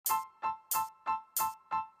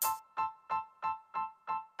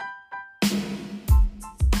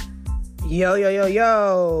Yo, yo, yo,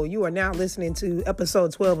 yo. You are now listening to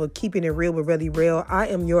episode 12 of Keeping It Real with Relly Rail. I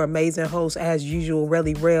am your amazing host, as usual,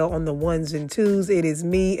 Relly Rail on the ones and twos. It is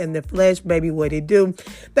me and the flesh, baby, what it do.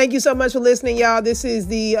 Thank you so much for listening, y'all. This is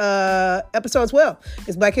the episode 12.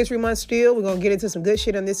 It's Black History Month still. We're going to get into some good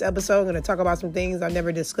shit on this episode. I'm going to talk about some things I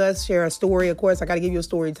never discussed, share a story. Of course, I got to give you a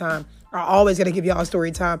story time. I always got to give y'all a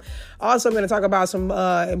story time. Also, I'm going to talk about some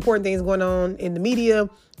important things going on in the media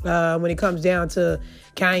when it comes down to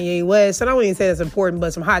Kanye West. I don't even say that's important,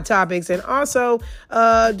 but some hot topics. And also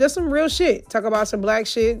just some real shit. Talk about some black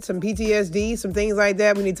shit, some PTSD, some things like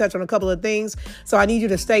that. We need to touch on a couple of things. So I need you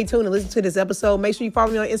to stay tuned and listen to this episode. Make sure you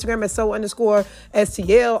follow me on Instagram at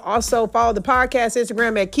so_STL. Also follow the podcast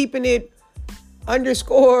Instagram at keeping it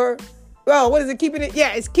 _ well, what is it? Keeping it?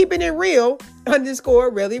 Yeah, it's Keeping It Real _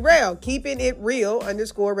 Relly Rail. Keeping It Real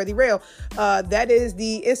 _ Relly Rail. That is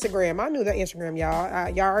the Instagram. I knew that Instagram, y'all.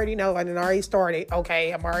 Y'all already know. I done already started.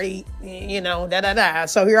 Okay, I'm already,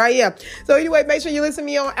 So here I am. So anyway, make sure you listen to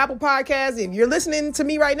me on Apple Podcasts. If you're listening to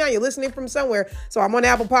me right now, you're listening from somewhere. So I'm on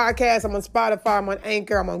Apple Podcasts. I'm on Spotify. I'm on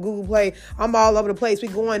Anchor. I'm on Google Play. I'm all over the place. We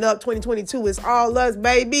going up 2022. It's all us,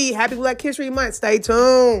 baby. Happy Black History Month. Stay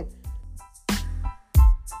tuned.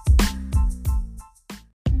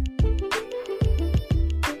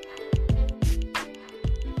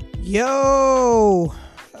 Yo,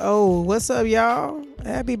 what's up, y'all?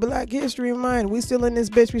 Happy Black History Month. We still in this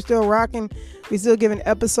bitch. We still rocking. We still giving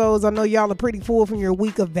episodes. I know y'all are pretty full from your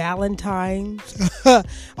week of Valentine's.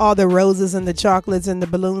 All the roses and the chocolates and the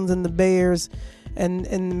balloons and the bears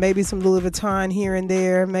and maybe some Louis Vuitton here and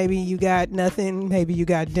there. Maybe you got nothing. Maybe you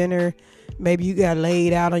got dinner. Maybe you got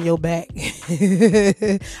laid out on your back.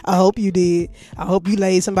 I hope you did. I hope you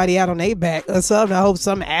laid somebody out on their back or something. I hope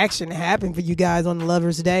some action happened for you guys on the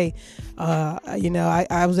Lover's Day. I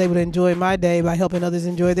was able to enjoy my day by helping others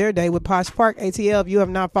enjoy their day with Posh Park ATL. If you have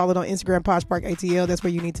not followed on Instagram, Posh Park ATL, that's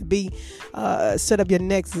where you need to be. Set up your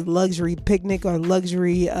next luxury picnic or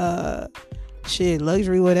luxury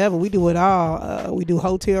luxury, whatever. We do it all. We do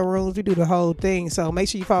hotel rooms. We do the whole thing. So make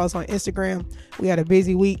sure you follow us on Instagram. We had a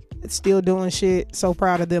busy week. Still doing shit. So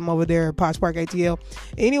proud of them over there at Posh Park ATL.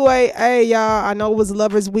 Anyway, hey, y'all, I know it was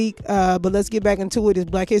Lover's Week, but let's get back into it. It's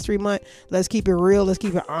Black History Month. Let's keep it real. Let's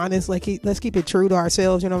keep it honest. Let's keep it true to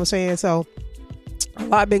ourselves. You know what I'm saying? So a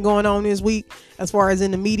lot been going on this week as far as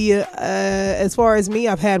in the media. As far as me,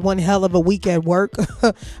 I've had one hell of a week at work.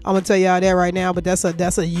 I'm gonna tell y'all that right now, but that's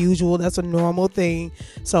a usual, that's a normal thing.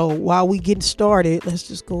 So while we get started, let's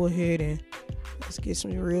just go ahead and let's get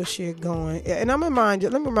some real shit going. And let me remind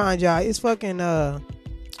y'all, it's fucking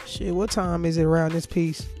what time is it around this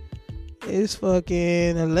piece? It's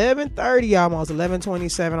fucking 11:30, almost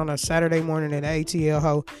 11:27 on a Saturday morning at ATL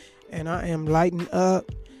Ho, and I am lighting up.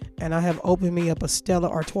 And I have opened me up a Stella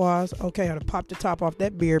Artois. Okay, I gotta pop the top off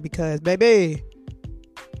that beer because, baby,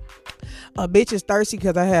 a bitch is thirsty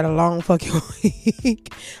because I had a long fucking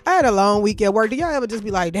week. I had a long week at work. Do y'all ever just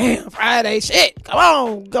be like, damn, Friday, shit, come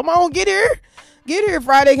on, get here. Get here.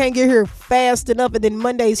 Friday can't get here fast enough. And then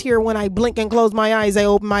Monday's here when I blink and close my eyes. I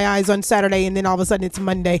open my eyes on Saturday and then all of a sudden it's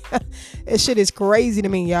Monday. This shit is crazy to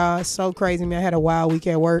me, y'all. It's so crazy to me. I had a wild week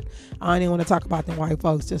at work. I don't even want to talk about them white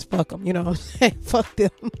folks. Just fuck them. You know what I'm saying? Fuck them.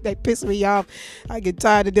 They piss me off. I get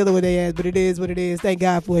tired of dealing with their ass, but it is what it is. Thank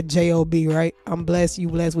God for a J-O-B, right? I'm blessed. You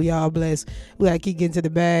blessed. We all blessed. We got to keep getting to the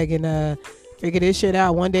bag and figure this shit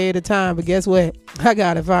out one day at a time. But guess what? I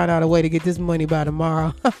gotta find out a way to get this money by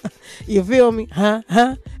tomorrow. You feel me? Huh?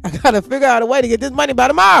 I gotta figure out a way to get this money by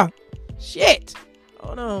tomorrow. Shit.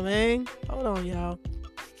 Hold on, man. Hold on, y'all.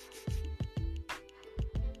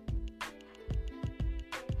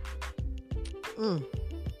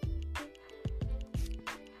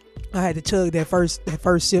 I had to chug that first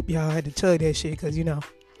sip, y'all. I had to chug that shit because,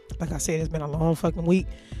 like I said, it's been a long fucking week.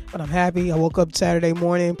 But I'm happy. I woke up Saturday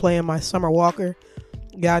morning playing my Summer Walker.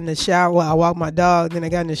 Got in the shower. Well, I walked my dog. Then I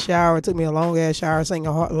got in the shower. It took me a long ass shower,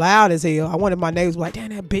 singing loud as hell. I wanted my neighbors like, damn,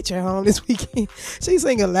 that bitch at home this weekend. She's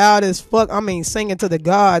singing loud as fuck. I mean, singing to the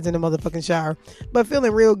gods in the motherfucking shower. But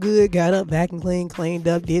feeling real good. Got up, vacuum cleaned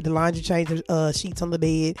up, did the laundry, changed the sheets on the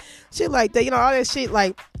bed. Shit like that. All that shit.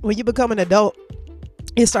 Like when you become an adult,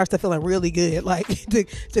 it starts to feeling really good. Like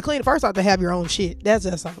to clean, first off, to have your own shit. That's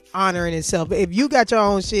just an honor in itself. If you got your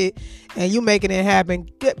own shit and you making it happen,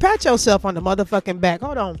 pat yourself on the motherfucking back.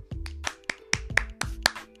 Hold on.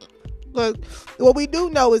 Look, what we do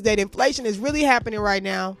know is that inflation is really happening right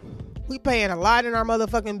now. We paying a lot in our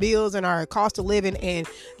motherfucking bills and our cost of living, and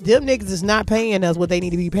them niggas is not paying us what they need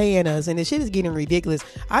to be paying us, and this shit is getting ridiculous.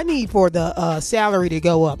 I need for the salary to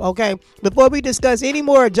go up, okay? Before we discuss any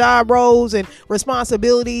more job roles and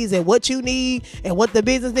responsibilities and what you need and what the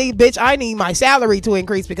business needs, bitch, I need my salary to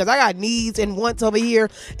increase because I got needs and wants over here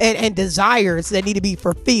and desires that need to be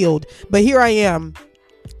fulfilled. But here I am,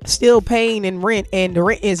 still paying in rent, and the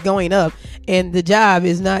rent is going up, and the job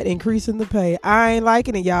is not increasing the pay. I ain't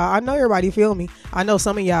liking it, y'all. I know everybody feel me. I know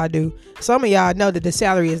some of y'all do. Some of y'all know that the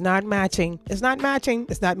salary is not matching. It's not matching.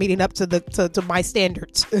 It's not meeting up to my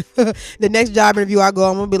standards. The next job interview I go,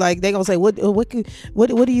 I'm gonna be like, they gonna say, what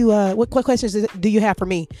do you what questions do you have for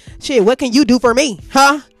me? Shit, what can you do for me?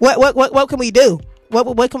 Huh? What can we do?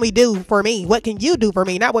 What can we do for me? What can you do for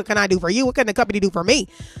me? Not what can I do for you? What can the company do for me?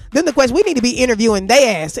 Then the question, we need to be interviewing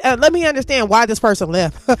they ass. Let me understand why this person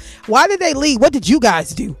left. Why did they leave? What did you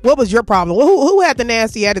guys do? What was your problem? Who had the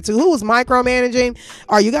nasty attitude? Who was micromanaging?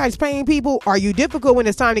 Are you guys paying people? Are you difficult when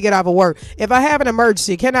it's time to get off of work? If I have an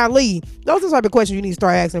emergency, can I leave? Those are the type of questions you need to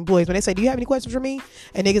start asking employees. When they say, do you have any questions for me?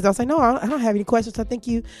 And niggas don't say, no, I don't have any questions. I think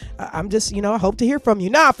I'm just, I hope to hear from you.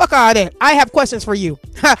 Nah, fuck all that. I have questions for you.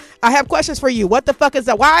 I have questions for you. What the fuck is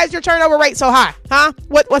that? Why is your turnover rate so high? Huh?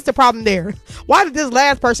 What's the problem there? Why did this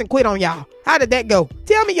last person quit on y'all? How did that go?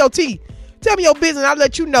 Tell me your tea. Tell me your business. I'll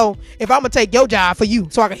let you know if I'm going to take your job for you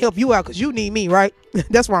so I can help you out because you need me, right?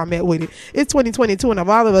 That's where I'm at with it. It's 2022 and a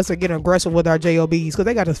lot of us are getting aggressive with our JOBs because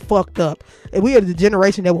they got us fucked up. And we are the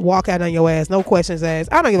generation that will walk out on your ass. No questions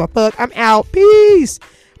asked. I don't give a fuck. I'm out. Peace.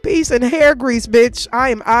 Peace and hair grease, bitch. I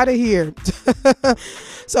am out of here.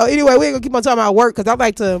 So anyway, we ain't going to keep on talking about work because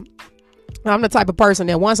I'm the type of person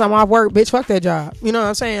that once I'm off work, bitch, fuck that job. You know what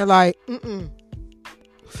I'm saying? Like,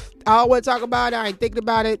 I always talk about it. I ain't thinking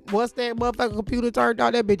about it. Once that motherfucking computer turned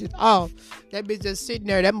on, that bitch is off. That bitch just sitting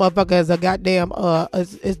there. That motherfucker is a goddamn,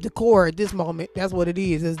 it's decor at this moment. That's what it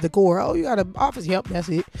is. It's decor. Oh, you got an office. Yep, that's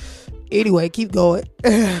it. Anyway, keep going.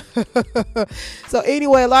 So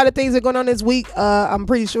anyway, a lot of things are going on this week. I'm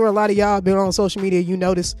pretty sure a lot of y'all have been on social media. You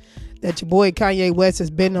notice that your boy Kanye West has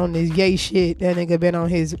been on this yay shit. That nigga been on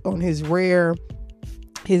his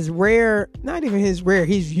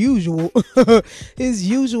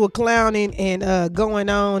usual clowning and going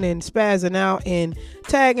on and spazzing out and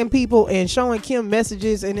tagging people and showing Kim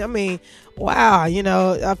messages. And I mean, wow,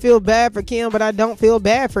 I feel bad for Kim, but I don't feel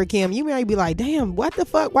bad for Kim. You might be like, damn, what the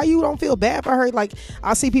fuck? Why you don't feel bad for her? Like,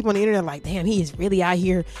 I see people on the internet like, damn, he is really out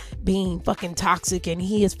here being fucking toxic and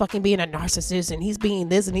he is fucking being a narcissist and he's being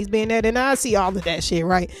this and he's being that. And I see all of that shit,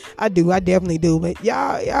 right? I definitely do. But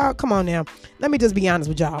y'all, come on now. Let me just be honest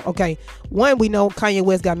with y'all, okay? One, we know Kanye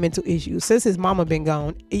West got mental issues. Since his mama been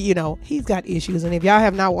gone, he's got issues. And if y'all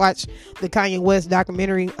have not watched the Kanye West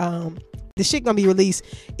documentary, the shit gonna be released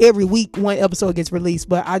every week. One episode gets released,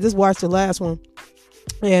 but I just watched the last one,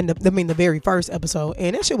 and the very first episode,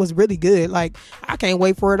 and that shit was really good. Like, I can't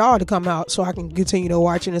wait for it all to come out so I can continue to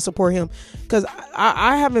watch it and support him, because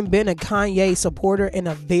I haven't been a Kanye supporter in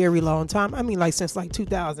a very long time. I mean, like, since like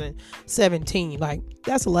 2017. Like,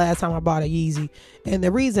 that's the last time I bought a Yeezy, and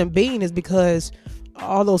the reason being is because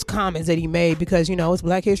all those comments that he made, because it's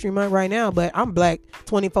Black History Month right now, but I'm black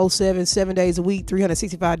 24/7, 7 days a week,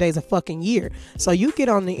 365 days a fucking year. So you get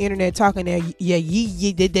on the internet talking that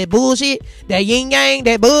you did that bullshit, that yin yang,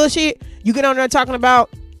 that bullshit. You get on there talking about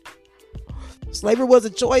slavery was a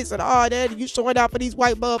choice and all that, and you showing out for these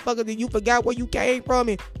white motherfuckers and you forgot where you came from,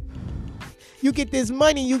 and you get this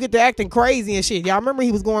money, you get to acting crazy and shit. Y'all remember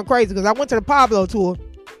he was going crazy because I went to the Pablo tour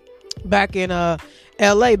back in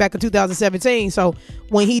LA back in 2017. So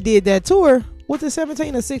when he did that tour, was it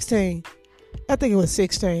 17 or 16? I think it was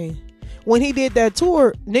 16. When he did that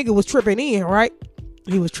tour, nigga was tripping in, right?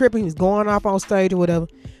 He was tripping. He was going off on stage or whatever.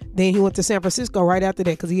 Then he went to San Francisco right after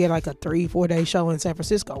that because he had like a 3-4 day show in San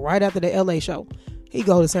Francisco right after the LA show. He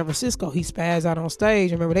go to San Francisco. He spazzed out on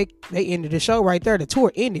stage. Remember, they ended the show right there. The tour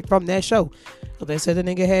ended from that show. So they said the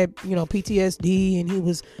nigga had, PTSD and he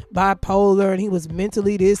was bipolar and he was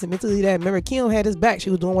mentally this and mentally that. Remember, Kim had his back. She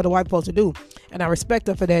was doing what a white supposed to do. And I respect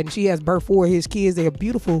her for that. And she has birthed 4 of his kids. They're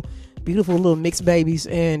beautiful, beautiful little mixed babies.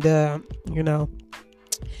 And,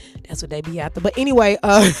 that's what they be after. But anyway,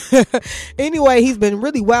 he's been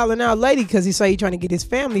really wilding out lately because he say he's trying to get his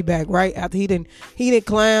family back, right? After he didn't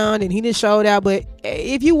clown and he didn't show it out. But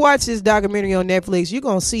if you watch this documentary on Netflix, you're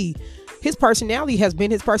going to see his personality has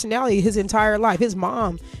been his personality his entire life. His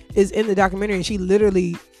mom is in the documentary and she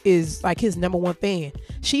literally is like his #1 fan.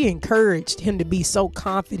 She encouraged him to be so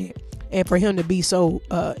confident and for him to be so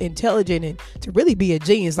intelligent and to really be a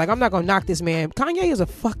genius. Like, I'm not gonna knock this man. Kanye is a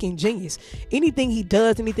fucking genius. Anything he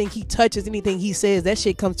does, anything he touches, anything he says, that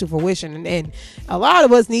shit comes to fruition. And a lot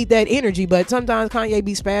of us need that energy, but sometimes Kanye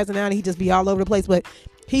be spazzing out and he just be all over the place. But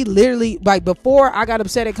he literally, like, before I got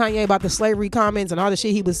upset at Kanye about the slavery comments and all the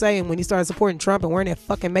shit he was saying when he started supporting Trump and wearing that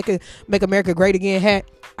fucking Make America Great Again hat,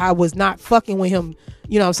 I was not fucking with him.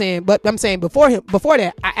 You know what I'm saying? But I'm saying before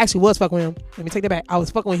that, I actually was fucking with him. Let me take that back. I was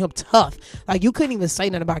fucking with him tough. Like, you couldn't even say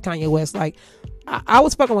nothing about Kanye West. Like, I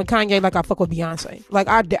was fucking with Kanye like I fuck with Beyonce. Like,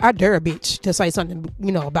 I dare a bitch to say something,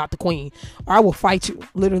 you know, about the queen, or I will fight you.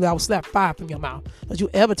 Literally, I will slap 5 from your mouth. Don't you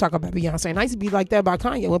ever talk about Beyonce. And I used to be like that about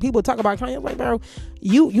Kanye. When people talk about Kanye, I'm like, bro,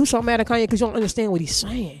 you so mad at Kanye because you don't understand what he's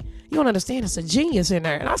saying. You don't understand, it's a genius in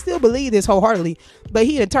there. And I still believe this wholeheartedly. But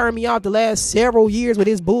he had turned me off the last several years with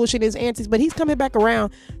his bullshit, his antics. But he's coming back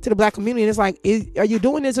around to the black community. And it's like, are you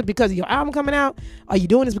doing this because of your album coming out? Are you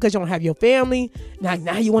doing this because you don't have your family?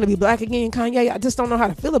 Now you want to be black again, Kanye? I just don't know how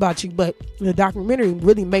to feel about you. But the documentary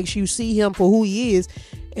really makes you see him for who he is.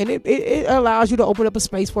 And it allows you to open up a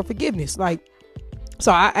space for forgiveness. Like,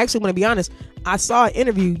 so I actually want to be honest. I saw an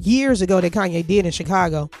interview years ago that Kanye did in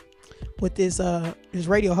Chicago with this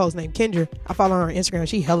radio host named Kendra. I follow her on Instagram.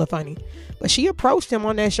 She hella funny. But she approached him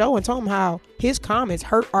on that show and told him how his comments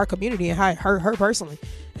hurt our community and how it hurt her personally.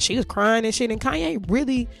 She was crying and shit. And Kanye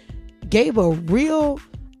really gave a real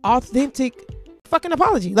authentic fucking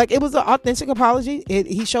apology. Like, it was an authentic apology.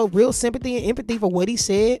 He showed real sympathy and empathy for what he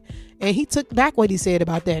said. And he took back what he said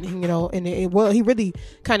about that. And, you know, well, he really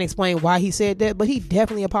kind of explained why he said that. But he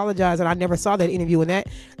definitely apologized. And I never saw that interview. And that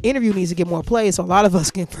interview needs to get more play so a lot of us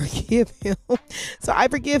can forgive him. So I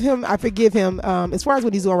forgive him. As far as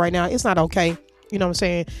what he's doing right now, it's not okay. You know what I'm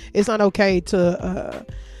saying? It's not okay to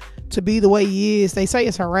be the way he is. They say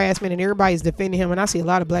it's harassment and everybody's defending him. And I see a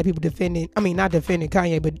lot of black people not defending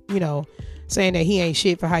Kanye, but, you know, saying that he ain't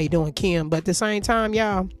shit for how you doing Kim. But at the same time,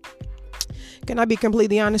 y'all, can I be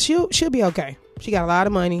completely honest? She'll be okay. She got a lot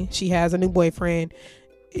of money. She has a new boyfriend,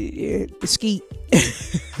 Skeet.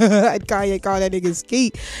 Kanye called that nigga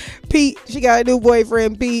Skeet. Pete. She got a new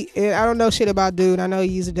boyfriend, Pete. And I don't know shit about dude. I know he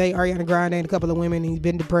used to date Ariana Grande and a couple of women. And he's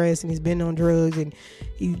been depressed and he's been on drugs and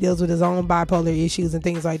he deals with his own bipolar issues and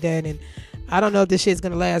things like that. And I don't know if this shit's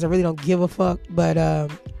gonna last. I really don't give a fuck.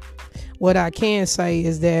 But what I can say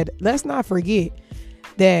is that let's not forget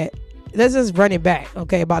that, let's just run it back,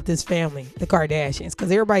 okay, about this family, the Kardashians,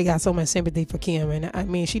 because everybody got so much sympathy for Kim. And I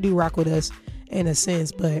mean, she do rock with us in a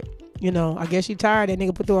sense, but, you know, I guess she tired. That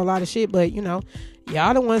nigga put through a lot of shit, but, you know,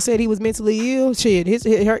 y'all the one said he was mentally ill. Shit,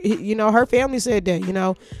 her family said that, you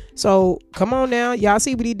know. So come on now, y'all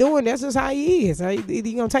see what he doing. That's just how he is. Either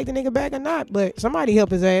you gonna take the nigga back or not, but somebody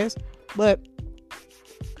help his ass. But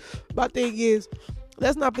my thing is,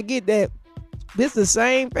 let's not forget that this is the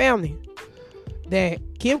same family that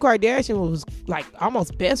Kim Kardashian was like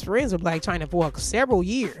almost best friends with Blac Chyna for several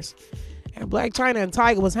years. And Blac Chyna and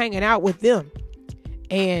Tyga was hanging out with them.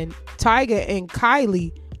 And Tyga and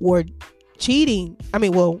Kylie were cheating.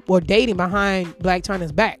 Were dating behind Blac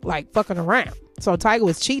Chyna's back, like fucking around. So Tyga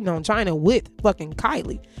was cheating on Chyna with fucking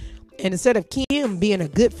Kylie. And instead of Kim being a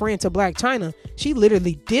good friend to Blac Chyna, she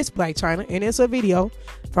literally dissed Blac Chyna. And it's a video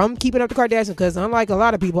from Keeping Up the Kardashians. Because unlike a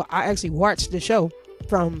lot of people, I actually watched the show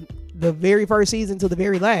from the very first season to the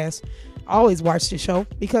very last. I always watch the show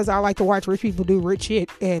because I like to watch rich people do rich shit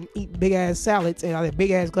and eat big ass salads and big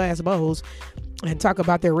ass glass bowls and talk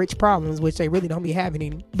about their rich problems, which they really don't be having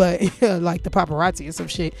any, but like the paparazzi and some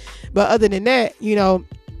shit. But other than that, you know,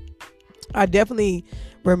 I definitely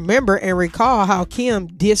remember and recall how Kim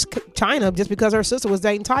dissed Chyna just because her sister was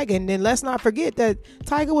dating Tyga. And then let's not forget that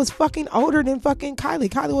Tyga was fucking older than fucking Kylie.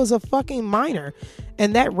 Kylie was a fucking minor.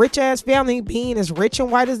 And that rich ass family, being as rich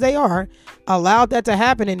and white as they are, allowed that to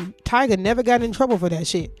happen. And Tyga never got in trouble for that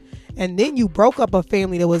shit. And then you broke up a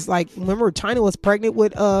family that was like, remember, Chyna was pregnant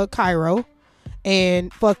with Cairo.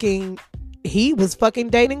 And fucking, he was fucking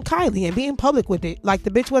dating Kylie and being public with it. Like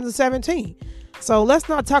the bitch wasn't 17. So let's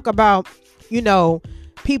not talk about, you know,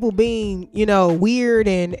 people being, you know, weird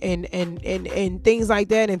and things like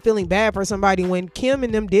that and feeling bad for somebody when Kim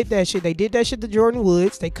and them did that shit. They did that shit to Jordan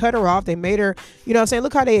Woods. They cut her off. They made her, you know what I'm saying?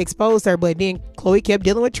 Look how they exposed her. But then Khloe kept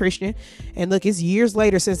dealing with Tristan. And look, it's years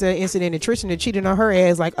later since that incident and Tristan had cheated on her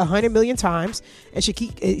ass like 100 million times. And she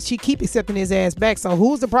keep accepting his ass back. So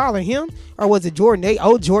who's the problem? Him or was it Jordan? They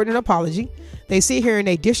owe Jordan an apology. They sit here and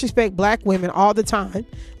they disrespect black women all the time,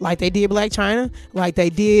 like they did Blac Chyna, like they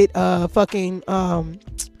did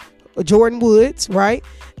Jordan Woods, right?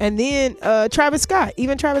 And then Travis Scott.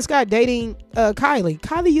 Even Travis Scott dating Kylie.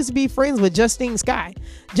 Kylie used to be friends with Justine Skye.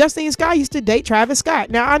 Justine Skye used to date Travis Scott.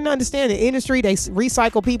 Now, I understand the industry, they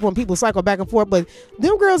recycle people and people cycle back and forth, but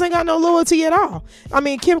them girls ain't got no loyalty at all. I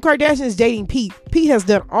mean, Kim Kardashian is dating Pete. Pete has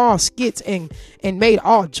done all skits and made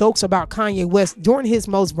all jokes about Kanye West during his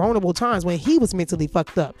most vulnerable times when he was mentally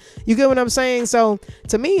fucked up. You get what I'm saying? So,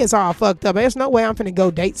 to me, it's all fucked up. There's no way I'm finna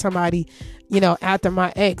go date somebody, after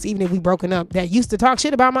my ex, even if we broken up, that used to talk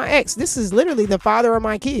shit about my ex. This is literally the father of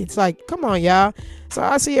my kids. Like, come on, y'all. So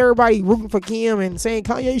I see everybody rooting for Kim and saying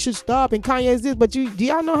Kanye should stop and Kanye is this, but do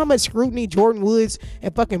y'all know how much scrutiny Jordan Woods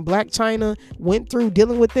and fucking Blac Chyna went through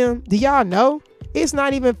dealing with them? Do y'all know? It's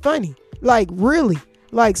not even funny. Like, really.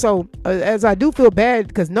 Like, so as I do feel bad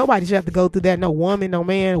because nobody should have to go through that. No woman, no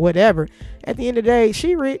man, whatever. At the end of the day,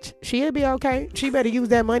 she rich. She'll be okay. She better use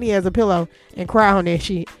that money as a pillow and cry on that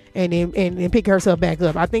shit and pick herself back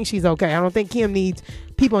up. I think she's okay. I don't think Kim needs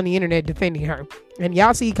people on the internet defending her. And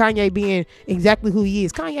y'all see Kanye being exactly who he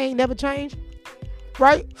is. Kanye ain't never changed,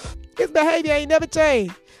 right? His behavior ain't never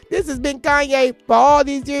changed. This has been Kanye for all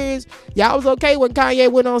these years. Y'all was okay when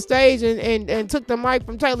Kanye went on stage and took the mic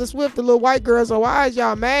from Taylor Swift, the little white girl. So why is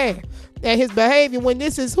y'all mad at his behavior when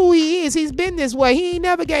this is who he is? He's been this way. He ain't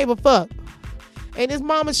never gave a fuck. And his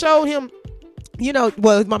mama showed him,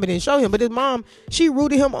 well, his mama didn't show him, but his mom, she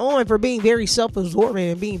rooted him on for being very self-absorbed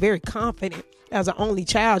and being very confident. As an only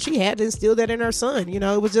child, she had to instill that in her son.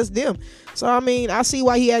 It was just them. So, I mean, I see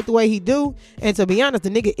why he act the way he do. And to be honest, the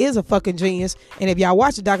nigga is a fucking genius. And if y'all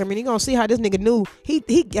watch the documentary, you're going to see how this nigga knew. He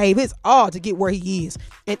gave his all to get where he is.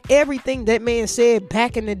 And everything that man said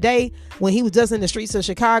back in the day when he was just in the streets of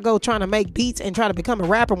Chicago trying to make beats and trying to become a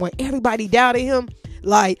rapper when everybody doubted him,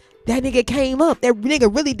 like, that nigga came up. That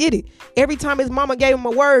nigga really did it. Every time his mama gave him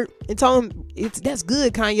a word and told him, that's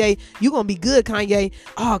good, Kanye. You gonna be good, Kanye.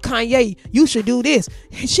 Oh, Kanye, you should do this.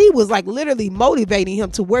 She was like literally motivating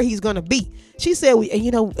him to where he's gonna be. She said, and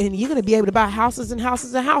you're gonna be able to buy houses and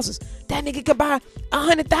houses and houses. That nigga could buy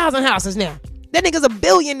 100,000 houses now. That nigga's a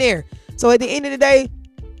billionaire. So at the end of the day,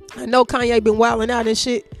 I know Kanye been wilding out and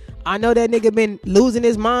shit. I know that nigga been losing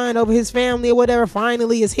his mind over his family or whatever.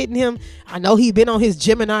 Finally, it's hitting him. I know he been on his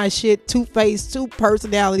Gemini shit, two-faced, two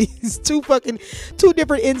personalities, two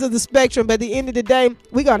different ends of the spectrum. But at the end of the day,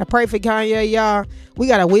 we gotta pray for Kanye, y'all. We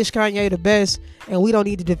gotta wish Kanye the best, and we don't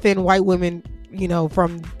need to defend white women,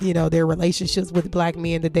 from their relationships with black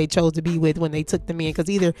men that they chose to be with when they took them in. Because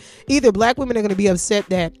either black women are gonna be upset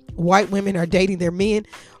that white women are dating their men,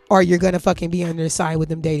 or you're going to fucking be on their side with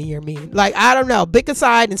them dating your men. Like, I don't know. Pick a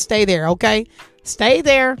side and stay there, okay? Stay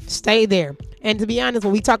there. Stay there. And to be honest,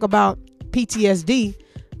 when we talk about PTSD,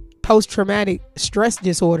 post-traumatic stress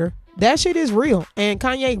disorder, that shit is real. And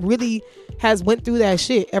Kanye really has went through that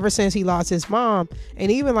shit ever since he lost his mom.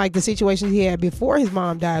 And even like the situations he had before his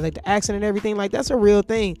mom died, like the accident and everything, like that's a real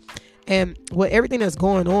thing. And with everything that's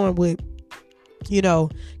going on with,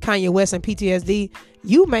 Kanye West and PTSD,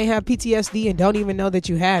 you may have PTSD and don't even know that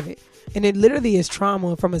you have it. And it literally is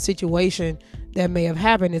trauma from a situation that may have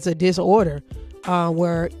happened. It's a disorder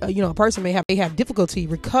where, a person may have difficulty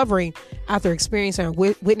recovering after experiencing or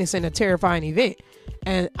witnessing a terrifying event.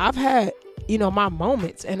 And I've had, my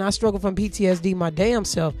moments, and I struggle from PTSD my damn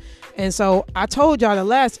self. And so I told y'all the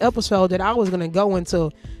last episode that I was going to go into,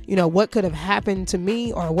 what could have happened to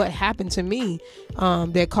me or what happened to me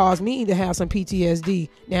that caused me to have some PTSD.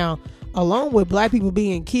 Now, along with black people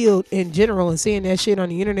being killed in general and seeing that shit on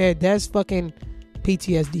the internet, that's fucking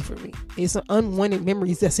PTSD for me. It's unwanted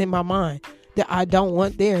memories that's in my mind that I don't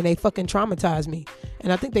want there, and they fucking traumatize me.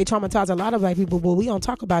 And I think they traumatize a lot of black people, but we don't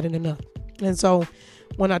talk about it enough. And so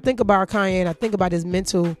when I think about Kanye and I think about his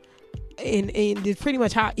mental and it's pretty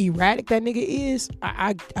much how erratic that nigga is,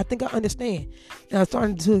 I think I understand. And I'm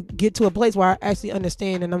starting to get to a place where I actually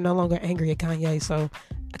understand, and I'm no longer angry at Kanye. So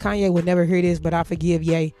Kanye would never hear this, but I forgive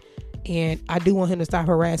Ye. And I do want him to stop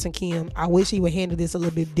harassing Kim. I wish he would handle this a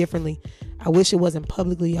little bit differently. I wish it wasn't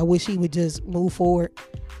publicly. I wish he would just move forward.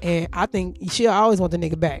 And I think she'll always want the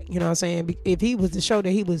nigga back. You know what I'm saying? If he was to show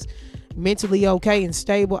that he was mentally okay and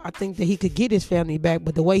stable, I think that he could get his family back.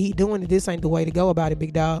 But the way he doing it, this ain't the way to go about it,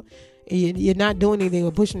 big dog. You're not doing anything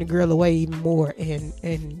but pushing the girl away even more.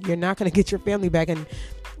 And you're not going to get your family back. And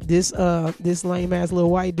this lame ass little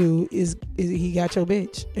white dude is he got your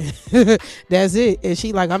bitch. That's it. And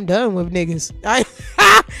she like, I'm done with niggas.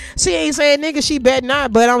 She ain't saying niggas, she bet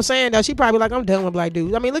not, but I'm saying though, she probably like, I'm done with black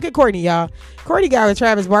dudes. I mean, look at Courtney, y'all. Courtney got with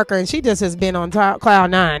Travis Barker, and she just has been on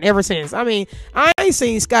cloud nine ever since. I mean, I ain't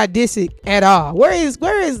seen Scott Disick at all. Where is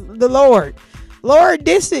the Lord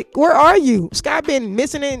Disick? Where are you? Scott been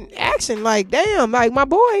missing in action. Like, damn, like my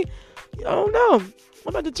boy, I don't know.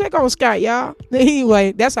 I'm about to check on Scott, y'all.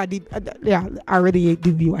 Anyway, that's how deep. I really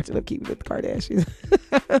do be watching them keep with the Kardashians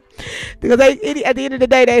because at the end of the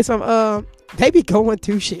day, they be going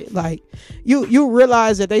through shit. Like you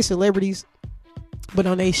realize that they celebrities, but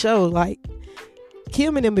on their show, like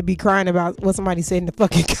Kim and them would be crying about what somebody said in the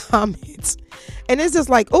fucking comments, and it's just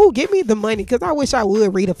like, oh, give me the money because I wish I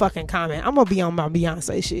would read a fucking comment. I'm gonna be on my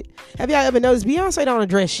Beyonce shit. Have y'all ever noticed Beyonce don't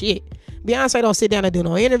address shit? Beyonce don't sit down and do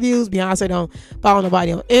no interviews. Beyonce don't follow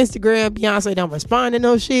nobody on Instagram. Beyonce don't respond to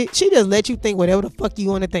no shit. She just let you think whatever the fuck you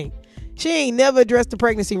want to think. She ain't never addressed the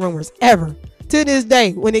pregnancy rumors ever. To this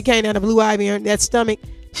day, when it came down to Blue Ivy and that stomach,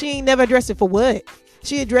 she ain't never addressed it for what?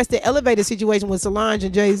 She addressed the elevator situation with Solange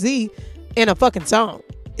and Jay-Z in a fucking song.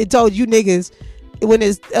 It told you niggas when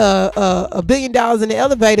there's $1 billion in the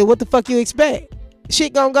elevator, what the fuck you expect?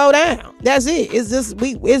 Shit gonna go down. That's it. It's just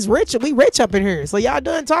it's rich. We rich up in here. So y'all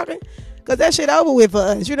done talking? Cause that shit over with for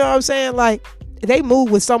us. You know what I'm saying? Like they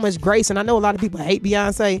move with so much grace, and I know a lot of people hate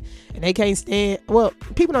Beyonce and they can't stand. Well,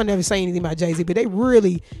 people don't never say anything about Jay-Z, but they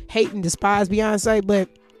really hate and despise Beyonce. But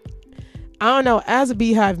I don't know. As a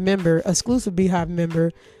Beehive member, exclusive Beehive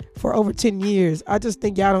member for over 10 years, I just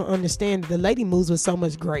think y'all don't understand that the lady moves with so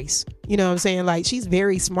much grace. You know what I'm saying? Like she's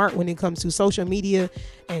very smart when it comes to social media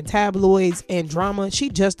and tabloids and drama. She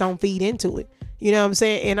just don't feed into it. You know what I'm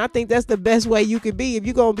saying? And I think that's the best way you could be. If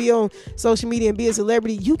you're going to be on social media and be a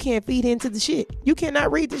celebrity, you can't feed into the shit. You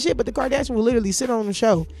cannot read the shit. But the Kardashians will literally sit on the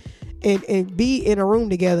show and be in a room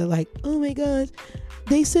together like, oh my gosh,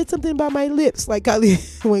 they said something about my lips. Like Kylie,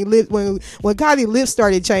 when Kylie lips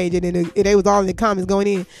started changing and they was all in the comments going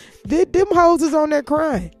in, them hoes is on there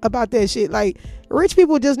crying about that shit. Like rich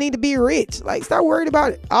people just need to be rich. Like stop worried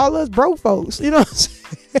about all us broke folks. You know what I'm saying?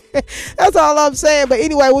 That's all I'm saying. But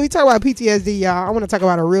anyway, when we talk about PTSD, y'all, I want to talk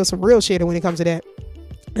about some real shit when it comes to that.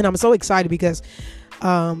 And I'm so excited because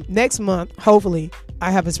next month, hopefully, I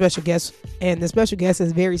have a special guest, and the special guest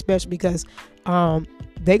is very special because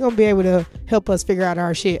they're gonna be able to help us figure out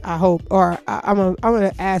our shit, I hope, or I'm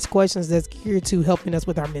gonna ask questions that's geared to helping us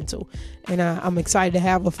with our mental. And I'm excited to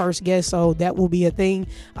have a first guest, so that will be a thing.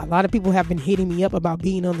 A lot of people have been hitting me up about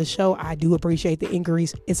being on the show. I do appreciate the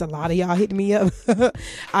inquiries. It's a lot of y'all hitting me up.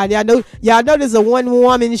 I know y'all know this is a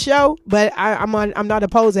one-woman show, but I'm not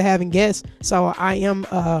opposed to having guests, so I am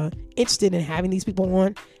interested in having these people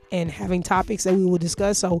on and having topics that we will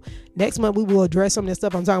discuss. So next month we will address some of the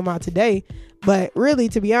stuff I'm talking about today. But really,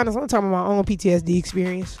 to be honest, I'm talking about my own PTSD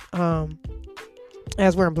experience.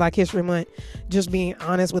 As we're in Black History Month, just being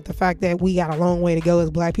honest with the fact that we got a long way to go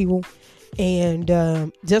as Black people, and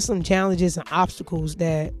just some challenges and obstacles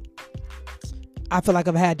that I feel like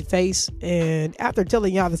I've had to face. And after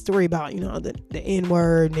telling y'all the story about, the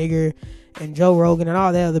N-word, nigger, and Joe Rogan and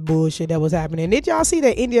all that other bullshit that was happening, did y'all see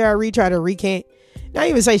that India Arie tried to recant? Not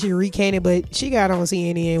even say she recanted, but she got on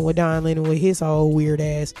CNN with Don Lemon with his whole weird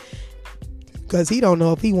ass. Because he don't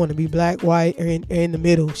know if he want to be black, white, or in the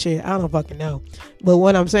middle. Shit, I don't fucking know. But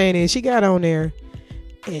what I'm saying is she got on there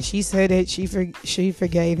and she said that she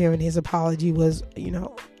forgave him, and his apology was,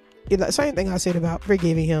 the same thing I said about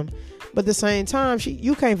forgiving him. But at the same time,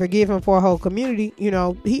 you can't forgive him for a whole community.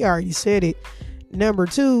 He already said it. Number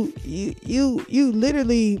two, you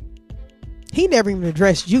literally... He never even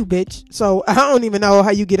addressed you, bitch. So I don't even know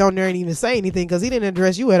how you get on there and even say anything, because he didn't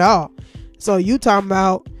address you at all. So you talking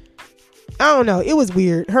about, I don't know. It was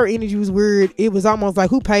weird. Her energy was weird. It was almost like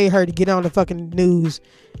who paid her to get on the fucking news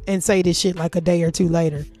and say this shit like a day or two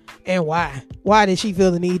later. And why? Why did she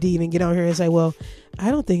feel the need to even get on here and say, well,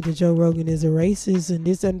 I don't think that Joe Rogan is a racist and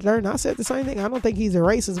this and that. And I said the same thing. I don't think he's a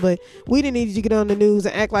racist, but we didn't need you to get on the news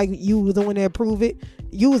and act like you was the one that proved it.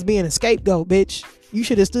 You was being a scapegoat, bitch. You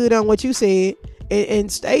should have stood on what you said and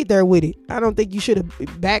stayed there with it. I don't think you should have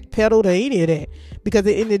backpedaled or any of that. Because at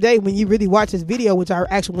the end of the day, when you really watch this video, which I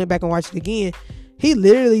actually went back and watched it again, he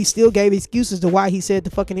literally still gave excuses to why he said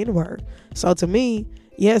the fucking N-word. So to me,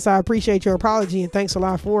 yes, I appreciate your apology and thanks a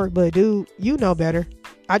lot for it. But dude, you know better.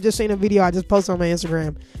 I just seen a video I just posted on my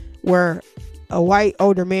Instagram where a white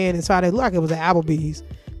older man inside, it looked like it was an Applebee's,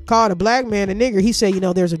 called a black man a nigger. He said,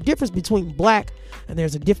 there's a difference between black and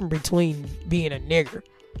there's a difference between being a nigger.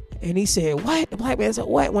 And he said, what? The black man said,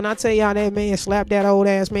 what? When I tell y'all that man slapped that old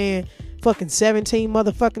ass man fucking 17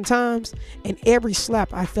 motherfucking times, and every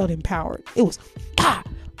slap I felt empowered. It was bah,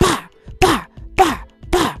 bah, bah, bah,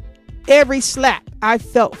 bah. Every slap I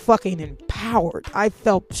felt fucking empowered. I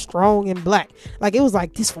felt strong and black. Like it was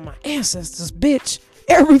like, this for my ancestors, bitch.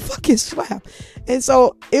 Every fucking slap. And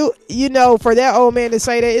so it, for that old man to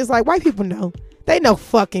say that, it's like white people know. They know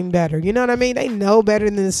fucking better. You know what I mean? They know better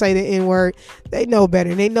than to say the N-word. They know better.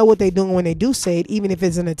 And they know what they're doing when they do say it, even if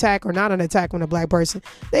it's an attack or not an attack on a black person.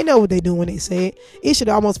 They know what they do when they say it. It should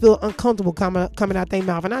almost feel uncomfortable coming out their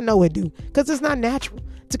mouth. And I know it do. Because it's not natural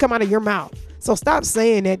to come out of your mouth. So stop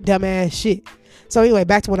saying that dumbass shit. So anyway,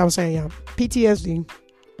 back to what I was saying, y'all. PTSD.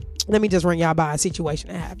 Let me just run y'all by a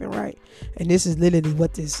situation that happened, right? And this is literally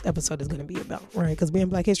what this episode is going to be about, right? Because we're in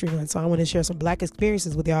Black History Month, so I want to share some black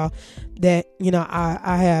experiences with y'all that, you know,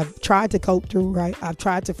 I have tried to cope through, right? I've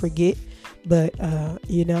tried to forget, but,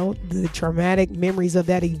 you know, the traumatic memories of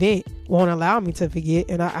that event won't allow me to forget,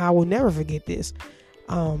 and I will never forget this.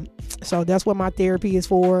 So that's what my therapy is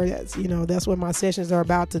for. That's, you know, that's what my sessions are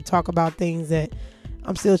about, to talk about things that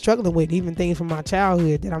I'm still struggling with, even things from my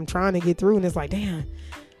childhood that I'm trying to get through. And it's like, damn,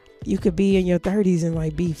 you could be in your 30s and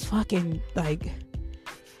like be fucking like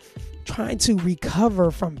trying to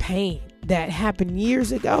recover from pain that happened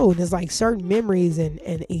years ago. And there's like certain memories and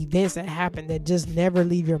events that happen that just never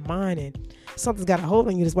leave your mind, and something's got a hold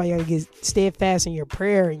on you. That's why you gotta get steadfast in your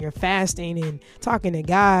prayer and your fasting and talking to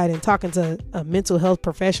God and talking to a mental health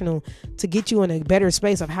professional to get you in a better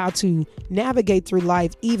space of how to navigate through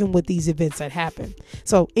life, even with these events that happen.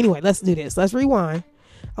 So anyway, let's do this. Let's rewind.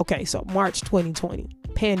 Okay, so March 2020,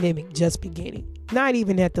 pandemic just beginning. Not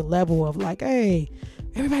even at the level of like, hey,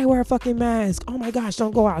 everybody wear a fucking mask. Oh my gosh,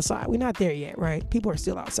 don't go outside. We're not there yet, right? People are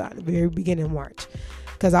still outside at the very beginning of March.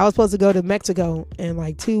 Because I was supposed to go to Mexico in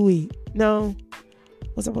like 2 weeks. No.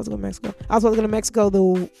 Was I supposed to go to Mexico? I was supposed to go to Mexico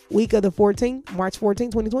the week of the 14th, March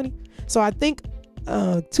 14th, 2020. So I think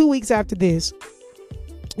 2 weeks after this,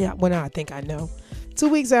 yeah, well, now I think I know. 2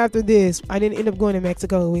 weeks after this, I didn't end up going to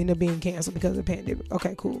Mexico. We ended up being canceled because of the pandemic.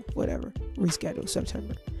 Okay, cool. Whatever. Rescheduled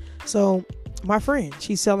September. So my friend,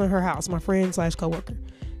 she's selling her house. My friend / coworker.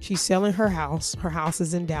 She's selling her house. Her house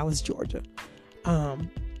is in Dallas, Georgia. I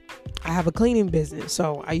have a cleaning business.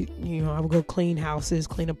 So I would go clean houses,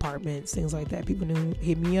 clean apartments, things like that. People knew,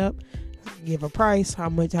 hit me up, give a price, how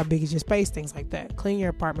big is your space, things like that. Clean your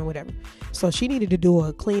apartment, whatever. So she needed to do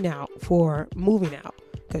a clean out for moving out,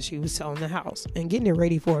 because she was selling the house and getting it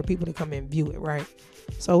ready for people to come and view it, right?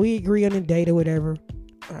 So we agree on a date or whatever.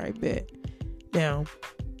 All right, bet. Now,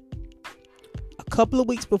 a couple of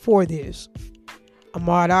weeks before this,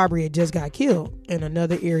 Ahmaud Arbery had just got killed in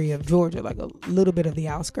another area of Georgia, like a little bit of the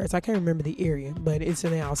outskirts. I can't remember the area, but it's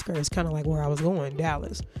in the outskirts, kind of like where I was going,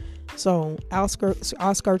 Dallas. So outskirts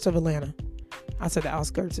of Atlanta. I said the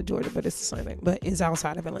outskirts of Georgia, but it's the same thing, but it's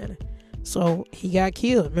outside of Atlanta. So he got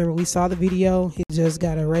killed. Remember, we saw the video. He just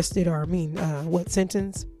got arrested,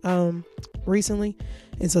 sentenced recently.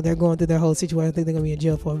 And so they're going through their whole situation. I think they're going to be in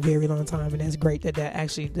jail for a very long time. And that's great that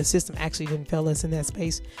actually, the system actually didn't fail us in that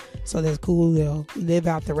space. So that's cool. They'll live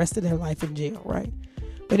out the rest of their life in jail, right?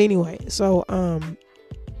 But anyway, so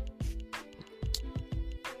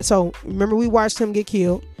remember, we watched him get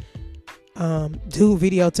killed. Dude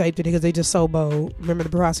videotaped it because they just so bold. Remember, the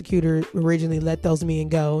prosecutor originally let those men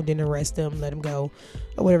go, didn't arrest them, let them go,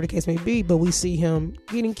 or whatever the case may be. But we see him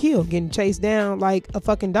getting killed, getting chased down like a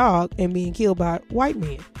fucking dog and being killed by white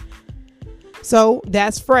men. So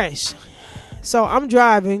that's fresh. So I'm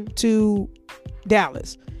driving to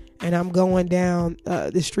Dallas and I'm going down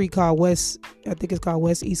the street called West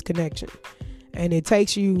East Connection. And it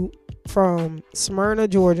takes you from Smyrna,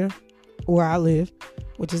 Georgia, where I live,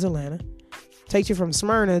 which is Atlanta. Takes you from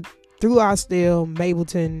Smyrna through Austell,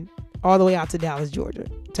 Mableton, all the way out to Dallas, Georgia.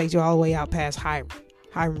 Takes you all the way out past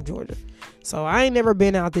Hiram, Georgia. So I ain't never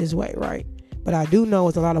been out this way, right? But I do know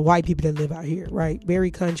it's a lot of white people that live out here, right?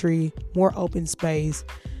 Very country, more open space,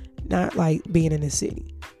 not like being in the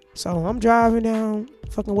city. So I'm driving down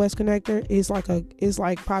fucking West Connector. It's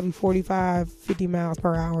like probably 45, 50 miles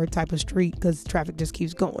per hour type of street because traffic just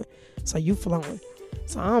keeps going. So you flowing.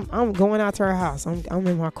 So I'm going out to her house. I'm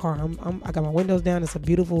in my car. I got my windows down. It's a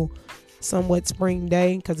beautiful, somewhat spring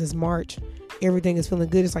day because it's March. Everything is feeling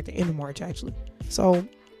good. It's like the end of March actually. So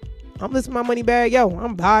I'm listening to my money bag. Yo,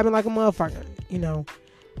 I'm vibing like a motherfucker. You know.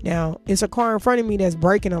 Now it's a car in front of me that's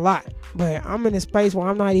braking a lot, but I'm in a space where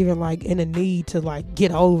I'm not even like in a need to like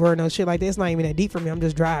get over and no shit like that. It's not even that deep for me. I'm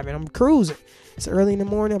just driving. I'm cruising. It's early in the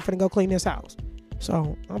morning. I'm finna go clean this house.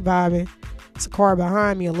 So I'm vibing. It's a car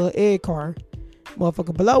behind me, a little egg car.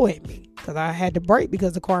 Motherfucker below at me because I had to brake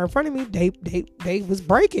because the car in front of me they was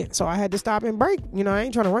braking, so I had to stop and brake. You know, I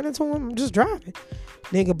ain't trying to run into him. I'm just driving.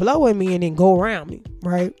 Nigga below at me and then go around me,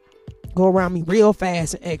 right? Go around me real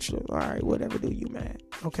fast and extra. All right, whatever, do you mad?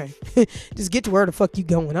 Okay, just get to where the fuck you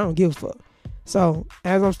going. I don't give a fuck. So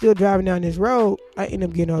as I'm still driving down this road, I end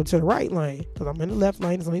up getting over to the right lane because I'm in the left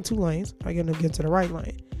lane. There's only 2 lanes. I end up getting to the right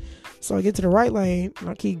lane. So I get to the right lane and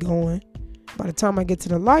I keep going. By the time I get to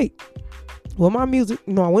the light, Well, my music,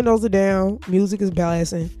 my windows are down. Music is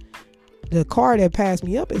blasting. The car that passed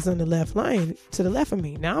me up is in the left lane to the left of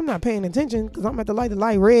me. Now, I'm not paying attention because I'm at the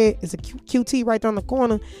light red. It's a QT right down the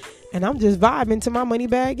corner. And I'm just vibing to my money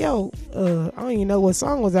bag. Yo, I don't even know what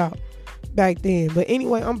song was out back then. But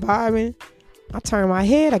anyway, I'm vibing. I turn my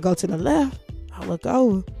head. I go to the left. I look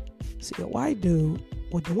over. See a white dude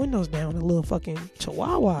with the windows down. A little fucking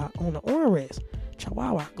chihuahua on the armrest.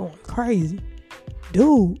 Chihuahua going crazy.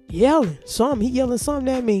 Dude yelling something. He yelling something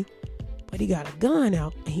at me. But he got a gun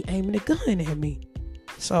out. And he aiming a gun at me.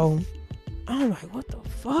 So I'm like, what the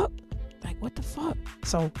fuck? Like, what the fuck?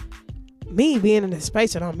 So me being in the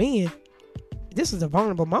space that I'm in, this is a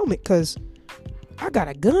vulnerable moment because I got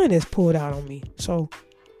a gun that's pulled out on me. So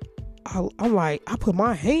I'm like, I put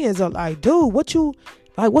my hands up like, dude, what's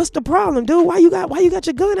the problem, dude? Why you got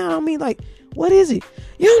your gun out on me? Like, what is it?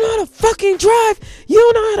 You don't know how to fucking drive. You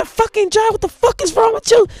don't know how to fucking drive. What the fuck is wrong with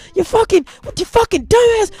you? You fucking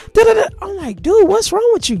dumbass. Da-da-da. I'm like, dude, what's wrong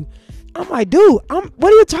with you? I'm like, dude, what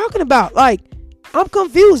are you talking about? Like, I'm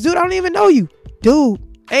confused, dude. I don't even know you. Dude,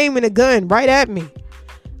 aiming a gun right at me.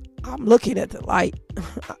 I'm looking at the light.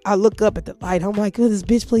 I look up at the light. I'm like, could this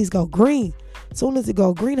bitch please go green? As soon as it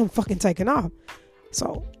go green, I'm fucking taking off.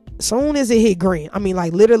 So, as soon as it hit green, I mean,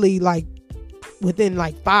 like, literally, like, within,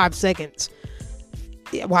 like, 5 seconds,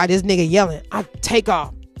 while this nigga yelling, I take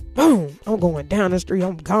off. Boom. I'm going down the street.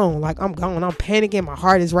 I'm gone. Like, I'm gone. I'm panicking. My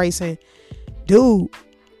heart is racing. Dude,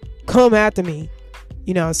 come after me.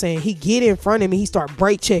 You know what I'm saying? He get in front of me. He start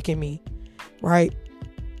brake checking me. Right?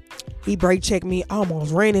 He brake checked me. I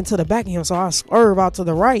almost ran into the back of him. So I swerve out to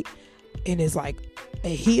the right. And it's like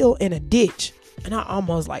a hill and a ditch. And I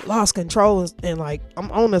almost like lost control. And like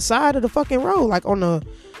I'm on the side of the fucking road. Like on the,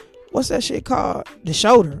 what's that shit called? The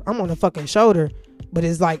shoulder. I'm on the fucking shoulder. But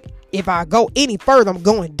it's like if I go any further, I'm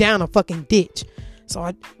going down a fucking ditch. So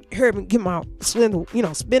I heard him get my spin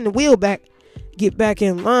the wheel back. Get back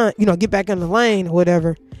in line. Get back in the lane or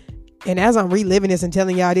whatever. And as I'm reliving this and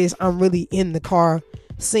telling y'all this, I'm really in the car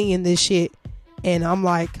seeing this shit. And I'm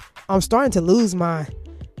like, I'm starting to lose my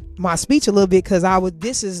speech a little bit because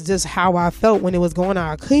this is just how I felt when it was going on.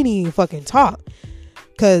 I couldn't even fucking talk.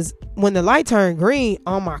 Because when the light turned green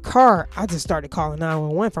on my car, I just started calling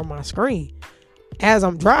 911 from my screen as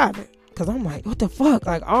I'm driving. Because I'm like, what the fuck?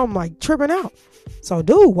 Like, I'm like tripping out. So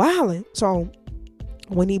dude wilding. So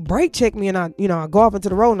when he brake checked me and I go off into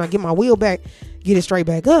the road and I get my wheel back, get it straight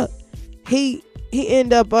back up. He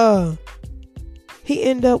end up,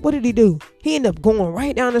 what did he do? He ended up going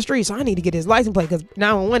right down the street. So I need to get his license plate because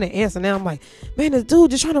now I want to answer. Now I'm like, man, this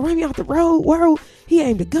dude just trying to run me off the road. Whoa, he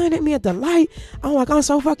aimed a gun at me at the light. I'm like, I'm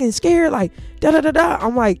so fucking scared. Like, da-da-da-da.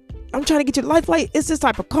 I'm like, I'm trying to get you the license plate. It's this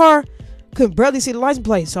type of car. Couldn't barely see the license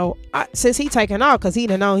plate. So since he taking off because he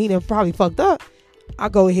done probably fucked up, I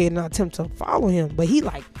go ahead and I attempt to follow him. But he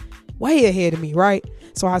like way ahead of me, right?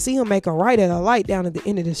 So I see him make a right at a light down at the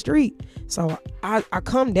end of the street. So I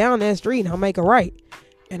come down that street and I make a right.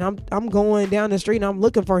 And I'm going down the street and I'm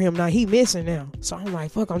looking for him. Now he missing now. So I'm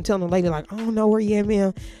like, fuck, I'm telling the lady like, I don't know where you at,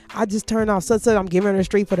 man. I just turned off such. I'm giving her the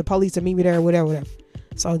street for the police to meet me there or whatever.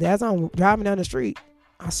 So as I'm driving down the street,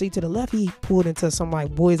 I see to the left, he pulled into some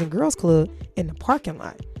like boys and girls club in the parking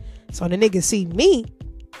lot. So the nigga see me,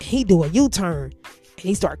 he do a U-turn and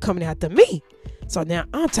he start coming after me. So now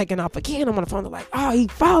I'm taking off again. I'm on the phone. They're like, oh, he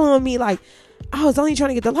following me. Like, I was only trying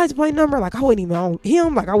to get the license plate number. Like, I wasn't even on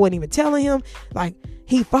him. Like, I wasn't even telling him. Like,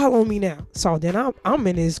 he following me now. So then I'm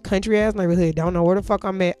in this country ass neighborhood. Don't know where the fuck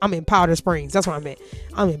I'm at. I'm in Powder Springs. That's where I'm at.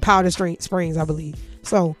 I'm in Powder Springs, I believe.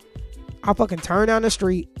 So I fucking turn down the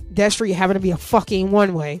street. That street happened to be a fucking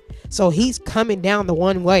one way. So he's coming down the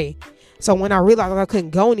one way. So when I realized I couldn't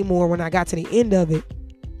go anymore, when I got to the end of it,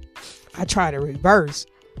 I tried to reverse.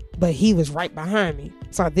 But he was right behind me.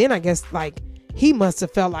 So then I guess like he must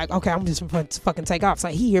have felt like, okay, I'm just going to fucking take off. So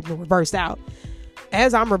he hit me reversed out.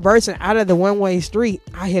 As I'm reversing out of the one-way street,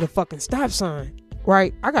 I hit a fucking stop sign.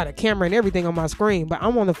 Right? I got a camera and everything on my screen, but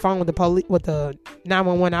I'm on the phone with the police, with the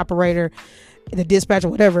 911 operator, the dispatcher,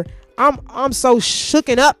 whatever. I'm so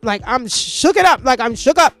shooken up. Like I'm shooken up. Like I'm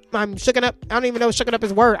shook up. I'm shooken up. I don't even know if shooken up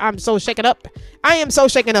is a word. I'm so shaken up. I am so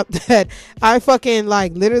shaken up that I fucking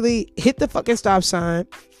like literally hit the fucking stop sign.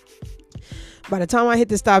 By the time I hit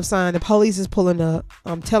the stop sign, the police is pulling up.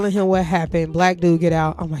 I'm telling him what happened. Black dude, get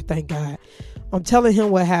out. I'm like, thank God. I'm telling him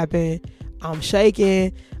what happened. I'm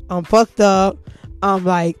shaking. I'm fucked up. I'm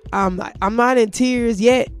not in tears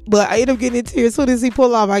yet, but I end up getting in tears. As soon as he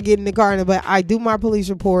pull off, I get in the car. But I do my police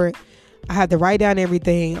report. I had to write down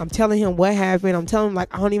everything. I'm telling him what happened. I'm telling him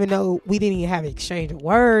like, I don't even know. We didn't even have an exchange of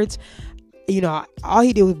words. all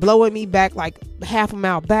he did was blow at me back like half a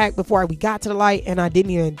mile back before we got to the light, and I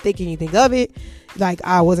didn't even think anything of it. Like,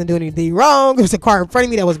 I wasn't doing anything wrong. There was a car in front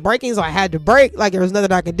of me that was braking, so I had to brake. Like, there was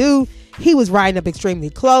nothing I could do. He was riding up extremely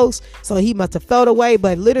close, so he must have felt away.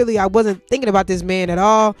 But literally, I wasn't thinking about this man at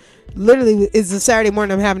all. Literally, it's a Saturday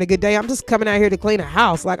morning. I'm having a good day. I'm just coming out here to clean a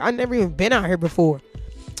house. Like, I never even been out here before.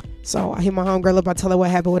 So I hit my homegirl up. I tell her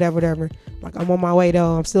what happened, whatever. Like, I'm on my way,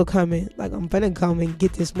 though. I'm still coming. Like, I'm finna come and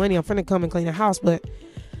get this money. I'm finna come and clean the house. But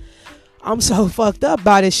I'm so fucked up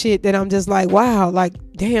by this shit that I'm just like, wow, like,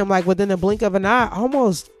 damn, like, within the blink of an eye, I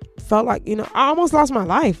almost felt like, I almost lost my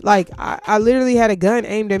life. Like, I literally had a gun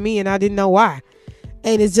aimed at me and I didn't know why.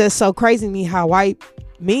 And it's just so crazy to me how white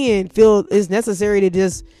men feel it's necessary to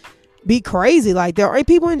just be crazy. Like, there are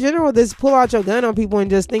people in general that just pull out your gun on people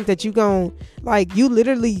and just think that you you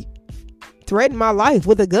literally threaten my life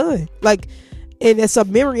with a gun. Like, and it's a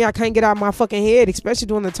memory I can't get out of my fucking head, especially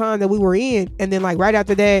during the time that we were in. And then, like, right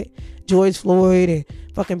after that, George Floyd and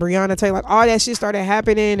fucking Breonna Taylor, like, all that shit started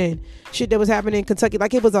happening, and shit that was happening in Kentucky.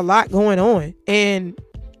 Like, it was a lot going on, and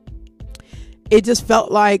it just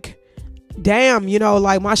felt like, damn,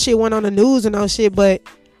 like, my shit went on the news and all shit, but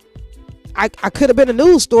I could have been a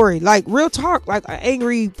news story. Like, real talk, like, an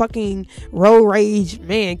angry fucking road rage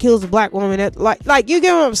man kills a black woman. That like you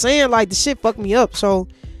get what I'm saying? Like, the shit fucked me up. So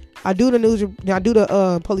I do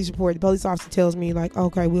the police report. The police officer tells me, like,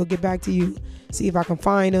 okay, we'll get back to you, see if I can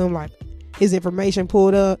find him, like, his information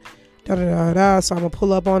pulled up, so I'm gonna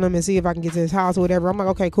pull up on him and see if I can get to his house or whatever. I'm like,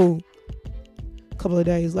 okay, cool. A couple of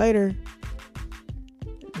days later,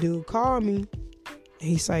 dude called me, and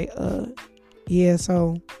he say, yeah,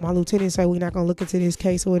 so my lieutenant said we're not gonna look into this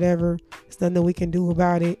case or whatever. There's nothing that we can do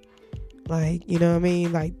about it. Like, you know what I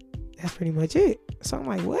mean? Like, that's pretty much it. So I'm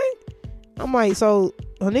like, what? I'm like, so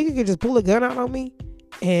a nigga could just pull a gun out on me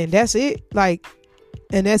and that's it? Like,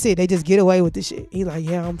 and that's it. They just get away with the shit. He like,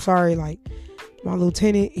 yeah, I'm sorry. Like, my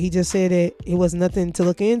lieutenant, he just said that it was nothing to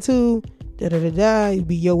look into. It'd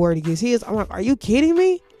be your word against his. I'm like, are you kidding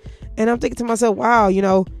me? And I'm thinking to myself, wow,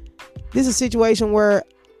 this is a situation where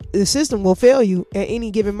the system will fail you at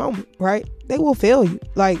any given moment, right? They will fail you.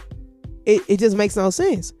 Like, it just makes no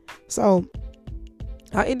sense. So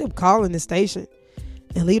I end up calling the station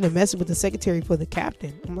and leaving a message with the secretary for the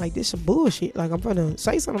captain. I'm like, this some bullshit. Like, I'm gonna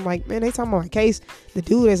say something. I'm like, man, they talking about a case. The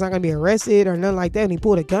dude is not gonna be arrested or nothing like that. And he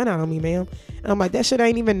pulled a gun out on me, ma'am. And I'm like, that shit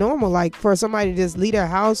ain't even normal. Like, for somebody to just leave their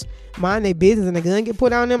house, mind their business, and a gun get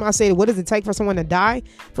put on them. I said, what does it take for someone to die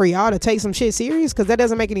for y'all to take some shit serious? Because that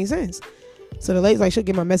doesn't make any sense. So the lady's like, she'll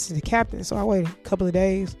get my message to the captain. So I waited a couple of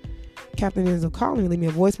days. Captain ends up calling me, leave me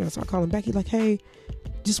a voicemail. So I call him back. He's like, hey,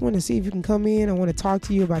 just want to see if you can come in. I want to talk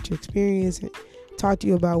to you about your experience and talk to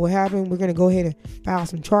you about what happened. We're going to go ahead and file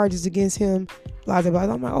some charges against him. Blah, blah, blah.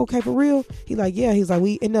 I'm like, okay, for real? He's like, yeah. He's like,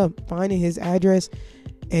 we end up finding his address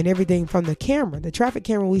and everything from the camera, the traffic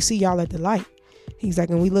camera. We see y'all at the light. He's like,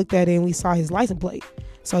 and we looked at it and we saw his license plate.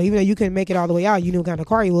 So even though you couldn't make it all the way out, you knew what kind of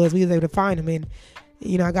car he was. We was able to find him, and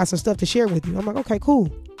I got some stuff to share with you. I'm like, okay, cool.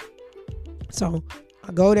 So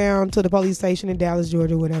I go down to the police station in Dallas,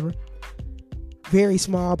 Georgia, whatever. Very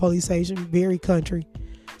small police station, very country.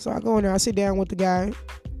 So I go in there, I sit down with the guy,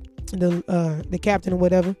 the captain or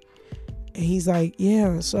whatever. And he's like,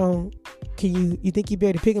 yeah, so can you think you'd be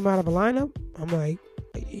able to pick him out of a lineup? I'm like,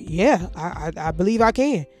 yeah, I believe I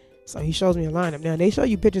can. So he shows me a lineup. Now, they show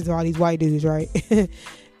you pictures of all these white dudes, right?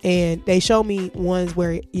 And they show me ones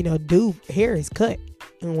where, dude hair is cut.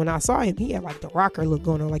 And when I saw him, he had like the rocker look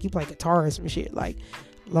going on, like he played guitar or some shit, like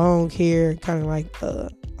long hair, kind of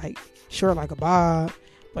like short like a bob.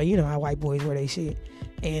 But you know how white boys wear they shit.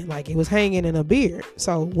 And like it was hanging in a beard.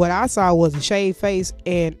 So what I saw was a shaved face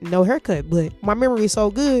and no haircut. But my memory is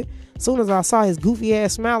so good. As soon as I saw his goofy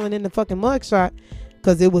ass smiling in the fucking mugshot,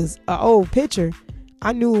 because it was an old picture,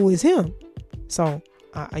 I knew it was him. So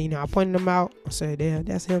I pointed him out. I said, yeah,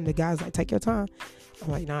 that's him. The guy's like, take your time. I'm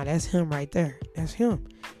like, nah, that's him right there. That's him.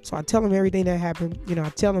 So I tell him everything that happened. I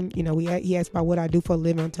tell him, he asked about what I do for a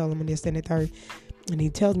living. I tell him and this, and the third. And he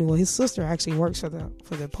tells me, well, his sister actually works for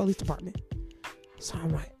the police department. So I'm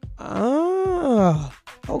like, oh,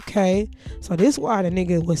 okay. So this is why the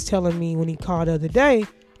nigga was telling me when he called the other day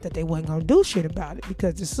that they wasn't going to do shit about it,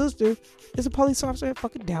 because the sister is a police officer at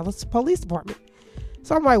fucking Dallas Police Department.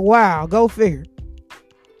 So I'm like, wow, go figure.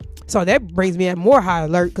 So that brings me at more high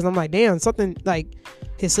alert, because I'm like, damn, something like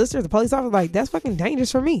his sister, the police officer, like that's fucking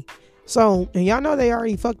dangerous for me. So, and y'all know they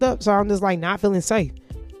already fucked up, so I'm just like not feeling safe.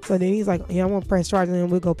 So then he's like, yeah, I'm gonna press charges and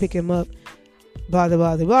we'll go pick him up, blah, blah,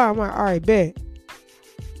 blah, blah. I'm like, all right, bet.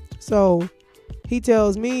 So he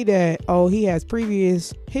tells me that, he has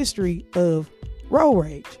previous history of road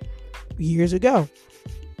rage years ago.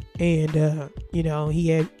 And he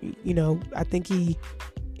had, I think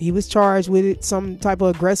he was charged with some type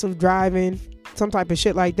of aggressive driving, some type of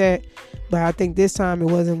shit like that. But I think this time it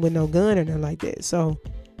wasn't with no gun or nothing like that. So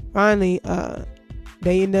finally,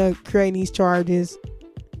 they end up creating these charges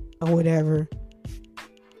or whatever.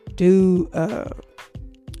 Dude,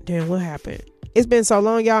 damn, what happened? It's been so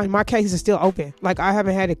long, y'all, and my case is still open. Like, I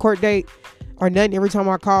haven't had a court date or nothing. Every time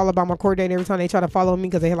I call about my court date, every time they try to follow me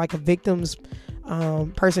because they had like a victim's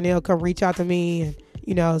personnel come reach out to me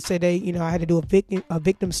and, say they, I had to do a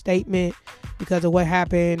victim statement because of what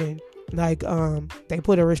happened. And like, they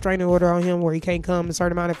put a restraining order on him where he can't come a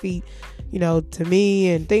certain amount of feet, to me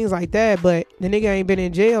and things like that. But the nigga ain't been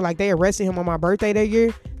in jail. Like, they arrested him on my birthday that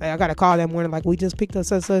year. Like, I got a call that morning, like, we just picked up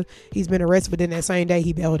such. He's been arrested, but then that same day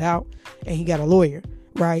he bailed out and he got a lawyer,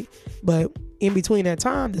 right? But in between that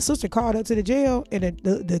time, the sister called up to the jail, and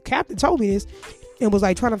the captain told me this and was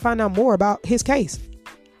like trying to find out more about his case,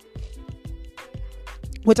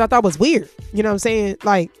 which I thought was weird. You know what I'm saying?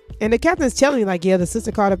 Like, and the captain's telling me, like, yeah, the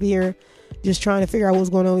sister called up here just trying to figure out what's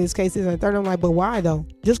going on with his cases. And third, I'm like, but why though?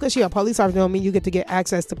 Just because you're a police officer don't mean you get to get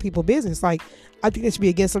access to people's business. Like, I think it should be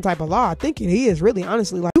against some type of law. I think it is, really,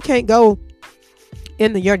 honestly. Like, you can't go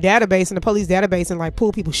in your database, in the police database, and like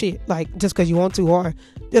pull people's shit, like, just because you want to, or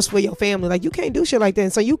just for your family. Like, you can't do shit like that.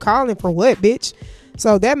 And so you calling for what, bitch?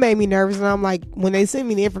 So that made me nervous. And I'm like, when they send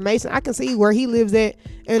me the information, I can see where he lives at,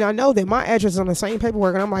 and I know that my address is on the same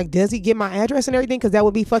paperwork. And I'm like, does he get my address and everything? Because that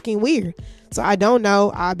would be fucking weird. So I don't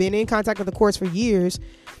know. I've been in contact with the courts for years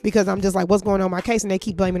because I'm just like, what's going on in my case? And they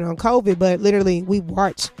keep blaming it on COVID. But literally, we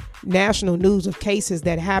watch national news of cases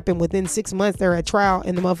that happen within 6 months. They're at trial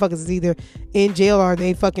and the motherfuckers is either in jail or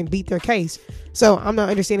they fucking beat their case. So I'm not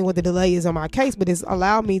understanding what the delay is on my case, but it's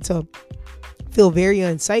allowed me to feel very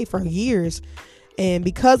unsafe for years. And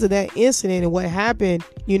because of that incident and what happened,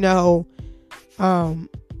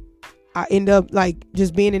 I end up like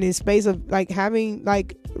just being in this space of like having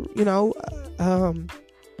like,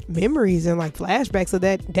 memories and like flashbacks of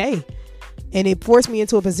that day. And it forced me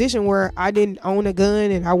into a position where I didn't own a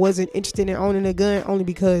gun, and I wasn't interested in owning a gun only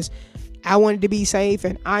because I wanted to be safe,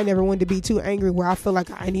 and I never wanted to be too angry where I felt like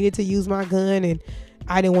I needed to use my gun, and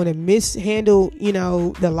I didn't want to mishandle,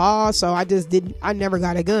 the law. So I never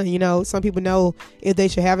got a gun. Some people know if they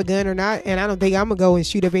should have a gun or not. And I don't think I'm going to go and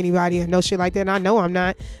shoot up anybody and no shit like that. And I know I'm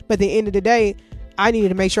not. But at the end of the day, I needed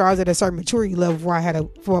to make sure I was at a certain maturity level before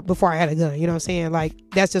I had a gun. You know what I'm saying? Like,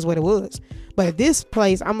 that's just what it was. But at this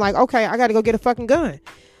place, I'm like, okay, I got to go get a fucking gun.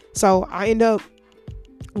 So I end up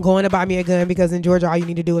going to buy me a gun because in Georgia, all you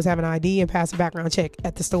need to do is have an ID and pass a background check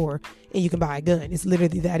at the store, and you can buy a gun. It's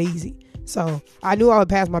literally that easy. So I knew I would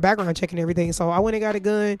pass my background check and everything. So I went and got a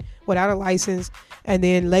gun without a license. And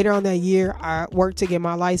then later on that year, I worked to get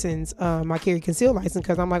my license, my carry concealed license,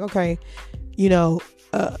 because I'm like, okay,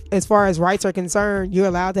 as far as rights are concerned, you're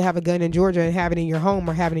allowed to have a gun in Georgia and have it in your home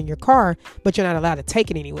or have it in your car, but you're not allowed to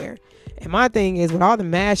take it anywhere. And my thing is, with all the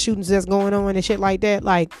mass shootings that's going on and shit like that,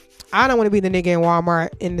 like, I don't want to be the nigga in Walmart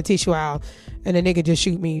in the tissue aisle and the nigga just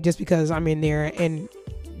shoot me just because I'm in there and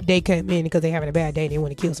they come in because they having a bad day and they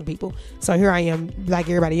want to kill some people. So here I am, like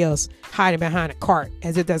everybody else, hiding behind a cart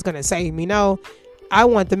as if that's going to save me. No, I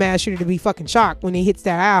want the mass shooter to be fucking shocked when he hits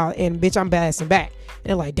that aisle and bitch, I'm blasting back. And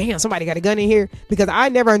they're like, damn, somebody got a gun in here. Because I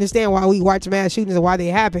never understand why we watch mass shootings and why they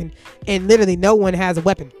happen and literally no one has a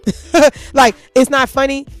weapon. Like, it's not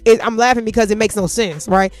funny. I'm laughing because it makes no sense,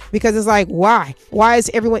 right? Because it's like, why? Why is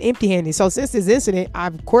everyone empty-handed? So since this incident,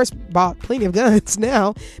 I've of course bought plenty of guns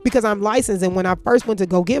now because I'm licensed. And when I first went to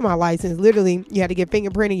go get my license, literally you had to get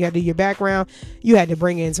fingerprinting, you had to do your background, you had to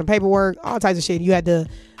bring in some paperwork, all types of shit. You had to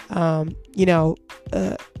I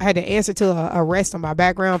had to answer to a arrest on my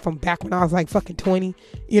background from back when I was like fucking 20,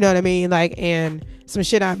 you know what I mean? Like, and some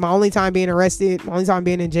shit, my only time being arrested, my only time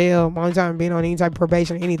being in jail, my only time being on any type of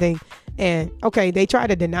probation or anything. And okay, they tried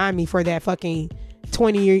to deny me for that fucking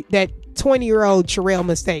 20-year-old Sherelle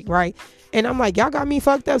mistake, right? And I'm like, y'all got me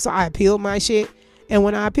fucked up. So I appealed my shit. And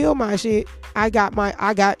when I appealed my shit, I got,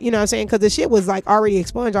 you know what I'm saying? Because the shit was like already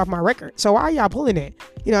expunged off my record. So why are y'all pulling it?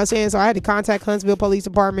 You know what I'm saying? So I had to contact Huntsville Police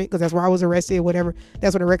Department because that's where I was arrested, whatever.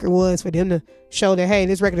 That's what the record was, for them to show that, hey,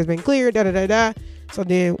 this record has been cleared, da-da-da-da. So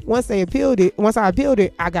then once I appealed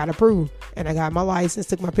it, I got approved. And I got my license,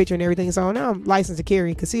 took my picture and everything. So now I'm licensed to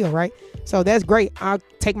carry and conceal, right? So that's great. I'll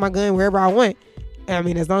take my gun wherever I want. I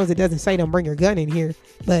mean, as long as it doesn't say don't bring your gun in here.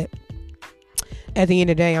 But at the end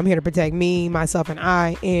of the day, I'm here to protect me, myself, and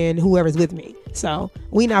I, and whoever's with me. So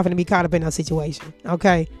we not going to be caught up in no situation.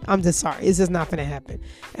 Okay. I'm just sorry. It's just not going to happen.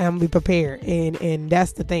 And I'm going to be prepared. And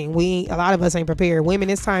that's the thing. A lot of us ain't prepared. Women,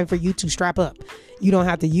 it's time for you to strap up. You don't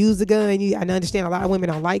have to use the gun. I understand a lot of women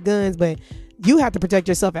don't like guns, but you have to protect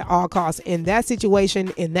yourself at all costs. In that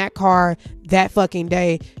situation, in that car, that fucking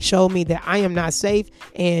day showed me that I am not safe.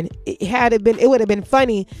 And it would have been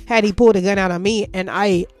funny had he pulled a gun out on me and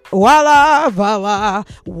I, voila, voila,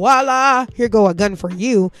 voila, here go a gun for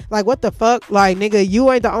you. Like, what the fuck? Like, nigga,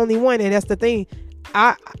 you ain't the only one. And that's the thing.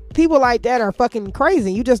 People like that are fucking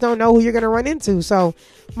crazy. You just don't know who you're going to run into. So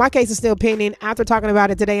my case is still pending. After talking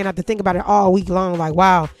about it today and after thinking about it all week long, like,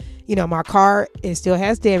 wow, you know, my car, it still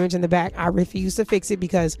has damage in the back. I refuse to fix it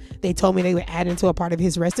because they told me they would add into a part of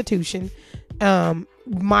his restitution.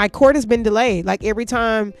 My court has been delayed. Like, every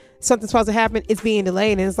time something's supposed to happen, it's being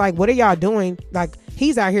delayed. And it's like, what are y'all doing? Like,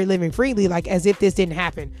 he's out here living freely, like as if this didn't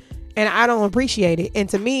happen. And I don't appreciate it. And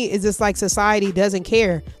to me, it's just like society doesn't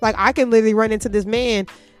care. Like, I can literally run into this man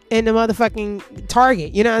in the motherfucking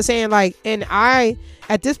Target. You know what I'm saying? Like, and I,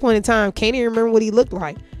 at this point in time, can't even remember what he looked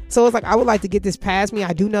like. So it's like, I would like to get this past me.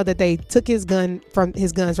 I do know that they took his guns from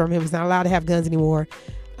him. He's not allowed to have guns anymore.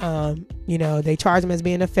 You know, they charge him as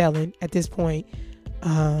being a felon at this point.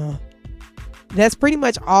 That's pretty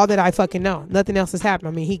much all that I fucking know. Nothing else has happened.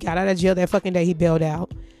 I mean, he got out of jail that fucking day. He bailed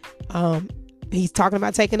out. He's talking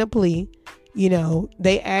about taking a plea. You know,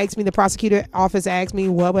 the prosecutor office asked me,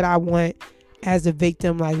 what would I want as the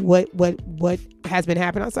victim? Like, what has been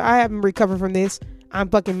happening? I said, I haven't recovered from this. I'm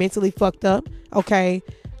fucking mentally fucked up. Okay.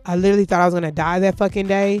 I literally thought I was going to die that fucking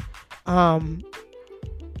day.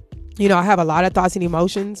 You know, I have a lot of thoughts and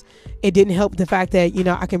emotions. It didn't help the fact that, you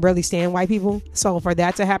know, I can barely stand white people. So for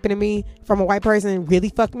that to happen to me from a white person really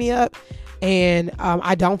fucked me up. And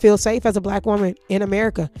I don't feel safe as a black woman in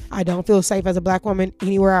America. I don't feel safe as a black woman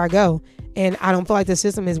anywhere I go. And I don't feel like the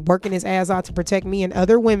system is working its ass out to protect me and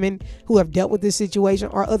other women who have dealt with this situation,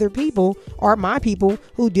 or other people, or my people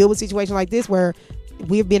who deal with situations like this where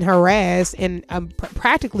we've been harassed and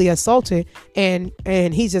practically assaulted, and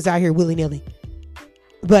he's just out here willy-nilly.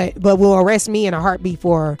 But will arrest me in a heartbeat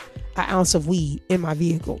for an ounce of weed in my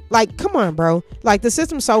vehicle. Like, come on, bro. Like, the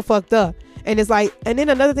system's so fucked up. And it's like, and then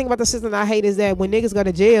another thing about the system that I hate is that when niggas go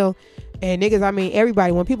to jail, and niggas, I mean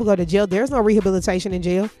everybody, when people go to jail, there's no rehabilitation in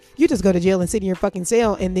jail. You just go to jail and sit in your fucking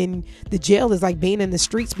cell, and then the jail is like being in the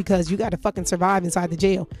streets because you got to fucking survive inside the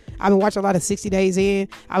jail. I've been watching a lot of 60 Days In.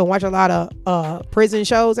 I've been watching a lot of prison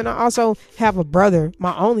shows, and I also have a brother,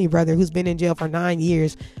 my only brother, who's been in jail for 9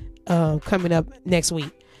 years, coming up next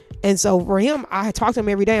week. And so for him, I talk to him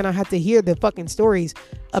every day, and I have to hear the fucking stories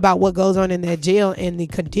about what goes on in that jail and the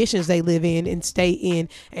conditions they live in and stay in,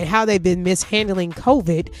 and how they've been mishandling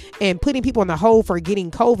COVID and putting people on the hold for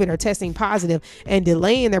getting COVID or testing positive and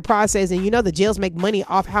delaying their process. And you know, the jails make money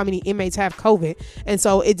off how many inmates have COVID. And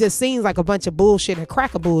so it just seems like a bunch of bullshit, a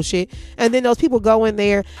crack of bullshit. And then those people go in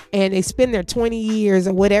there and they spend their 20 years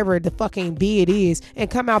or whatever the fucking be it is, and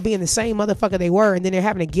come out being the same motherfucker they were. And then they're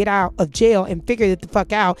having to get out of jail and figure it the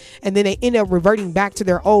fuck out. And then they end up reverting back to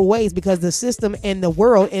their old ways because the system and the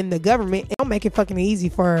world and the government don't make it fucking easy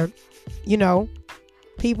for, you know,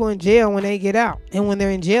 people in jail when they get out. And when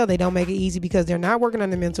they're in jail, they don't make it easy because they're not working on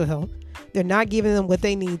their mental health. They're not giving them what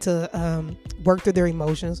they need to work through their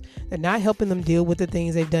emotions. They're not helping them deal with the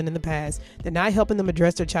things they've done in the past. They're not helping them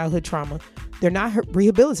address their childhood trauma. They're not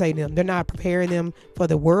rehabilitating them. They're not preparing them for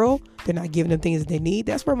the world. They're not giving them things that they need.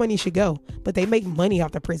 That's where money should go. But they make money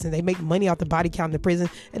off the prison. They make money off the body count in the prison.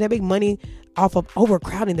 And they make money off of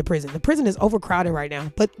overcrowding the prison. The prison is overcrowded right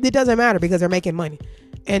now. But it doesn't matter because they're making money.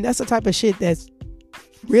 And that's the type of shit that's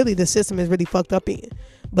really the system is really fucked up in.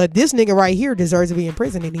 But this nigga right here deserves to be in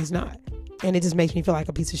prison, and he's not. And it just makes me feel like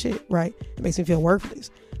a piece of shit, right? It makes me feel worthless.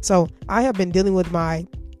 So I have been dealing with my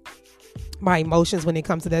emotions when it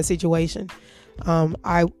comes to that situation.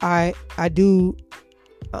 I do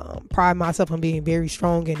pride myself on being very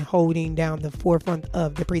strong and holding down the forefront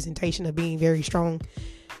of the presentation of being very strong.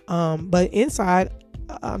 But inside,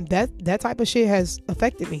 that type of shit has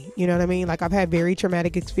affected me. You know what I mean? Like, I've had very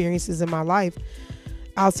traumatic experiences in my life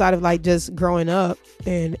outside of like just growing up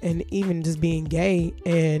and even just being gay,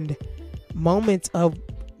 and moments of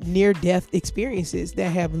near death experiences that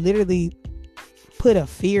have literally put a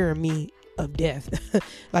fear in me of death.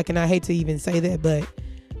 Like, and I hate to even say that, but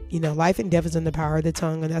you know, life and death is in the power of the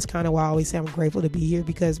tongue. And that's kind of why I always say I'm grateful to be here,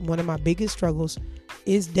 because one of my biggest struggles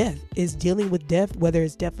is death, is dealing with death, whether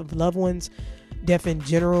it's death of loved ones, death in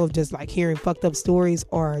general, just like hearing fucked up stories,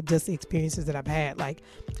 or just the experiences that I've had. Like,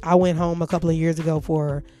 I went home a couple of years ago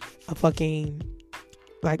for a fucking,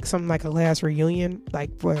 like something like a last reunion,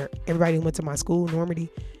 like for everybody who went to my school, Normandy.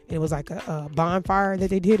 And it was like a bonfire that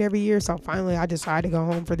they did every year. So finally I decided to go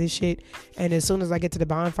home for this shit. And as soon as I get to the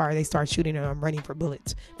bonfire, they start shooting, and I'm running from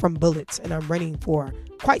bullets. And I'm running for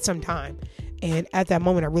quite some time. And at that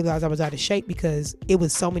moment, I realized I was out of shape because it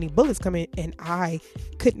was so many bullets coming and I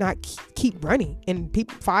could not keep running. And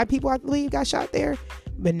 5 people, I believe, got shot there,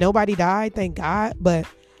 but nobody died, thank God. But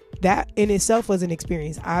that in itself was an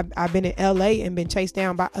experience. I've been in LA and been chased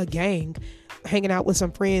down by a gang, hanging out with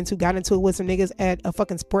some friends who got into it with some niggas at a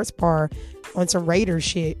fucking sports bar on some Raiders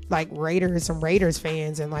shit, like some Raiders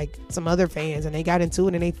fans and like some other fans, and they got into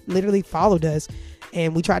it and they literally followed us,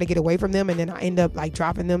 and we tried to get away from them, and then I end up like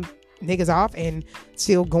dropping them niggas off and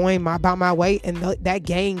still going about my way, and that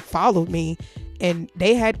gang followed me, and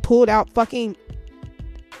they had pulled out fucking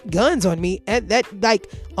guns on me and that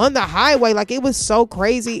like on the highway. Like, it was so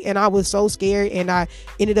crazy and I was so scared, and I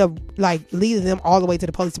ended up like leading them all the way to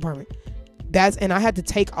the police department. And I had to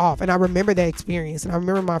take off, and I remember that experience, and I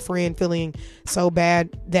remember my friend feeling so bad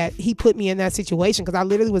that he put me in that situation, because I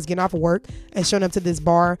literally was getting off of work and showing up to this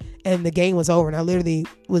bar and the game was over, and I literally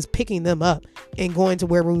was picking them up and going to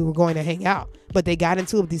wherever we were going to hang out. But they got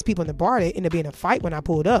into it with these people in the bar. They ended up being a fight when I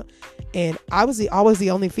pulled up, and I was always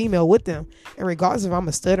the only female with them, and regardless if I'm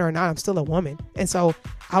a stud or not, I'm still a woman. And so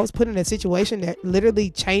I was put in a situation that literally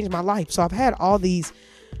changed my life. So I've had all these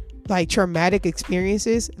like traumatic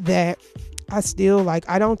experiences that I still like,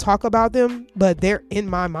 I don't talk about them, but they're in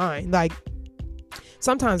my mind, like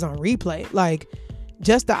sometimes on replay. Like,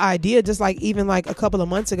 just the idea, just like even like a couple of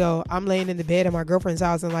months ago, I'm laying in the bed at my girlfriend's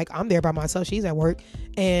house, and like I'm there by myself, she's at work,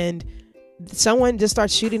 and someone just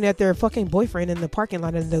starts shooting at their fucking boyfriend in the parking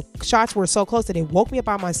lot, and the shots were so close that they woke me up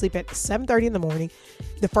out of my sleep at 7:30 in the morning.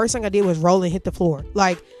 The first thing I did was roll and hit the floor.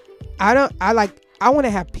 Like, I want to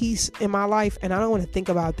have peace in my life, and I don't want to think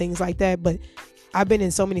about things like that, but I've been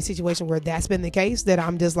in so many situations where that's been the case that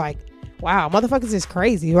I'm just like, wow, motherfuckers is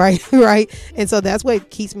crazy, right? Right. And so that's what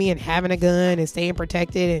keeps me in having a gun and staying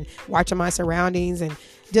protected and watching my surroundings and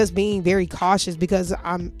just being very cautious, because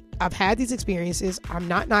I've had these experiences. I'm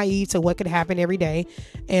not naive to what could happen every day.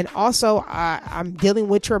 And also I'm dealing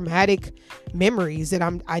with traumatic memories that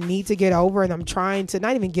I need to get over, and I'm trying to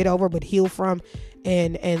not even get over, but heal from,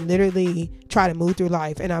 and literally try to move through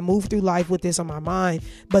life. And I move through life with this on my mind.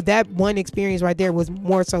 But that one experience right there was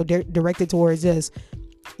more so directed towards just,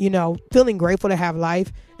 feeling grateful to have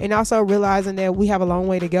life, and also realizing that we have a long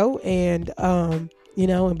way to go. And,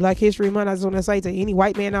 in Black History Month, I just want to say to any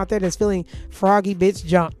white man out there that's feeling froggy, bitch,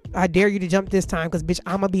 jump. I dare you to jump this time, because, bitch,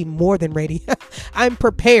 I'm going to be more than ready. I'm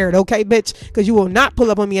prepared, okay, bitch? Because you will not pull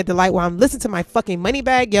up on me at the light while I'm listening to my fucking money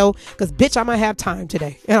bag, yo, because, bitch, I'm going to have time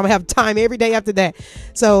today. And I'm going to have time every day after that.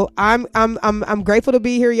 So I'm grateful to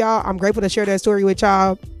be here, y'all. I'm grateful to share that story with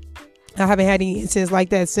y'all. I haven't had any incidents like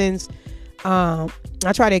that since.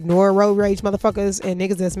 I try to ignore road rage motherfuckers and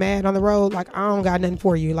niggas that's mad on the road. Like, I don't got nothing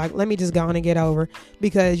for you. Like, let me just go on and get over,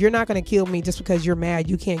 because you're not going to kill me just because you're mad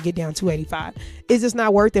you can't get down 285. It's just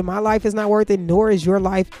not worth it. My life is not worth it, nor is your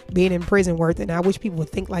life being in prison worth it. And I wish people would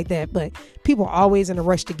think like that, but people are always in a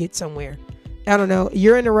rush to get somewhere. I don't know.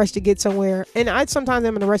 You're in a rush to get somewhere, and I sometimes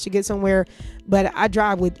am in a rush to get somewhere, but I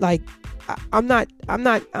drive with like, I'm not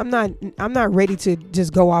ready to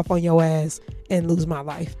just go off on your ass and lose my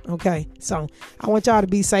life. Okay. So I want y'all to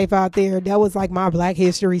be safe out there. That was like my Black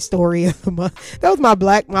History story. That was my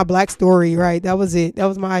black story, right? That was it. That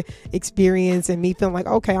was my experience, and me feeling like,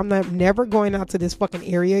 okay, I'm never going out to this fucking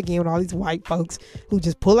area again with all these white folks who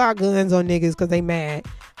just pull out guns on niggas because they mad.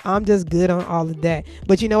 I'm just good on all of that.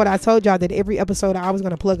 But you know what? I told y'all that every episode I was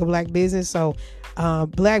going to plug a black business. So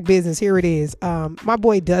black business, here it is. My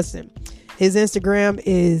boy Dustin. His Instagram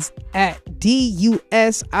is at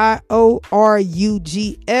DUSIORUGS.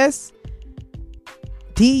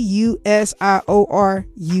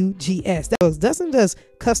 DUSIORUGS. Dustin does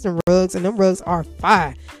custom rugs, and them rugs are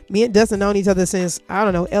fire. Me and Dustin known each other since, I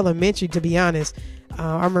don't know, elementary, to be honest.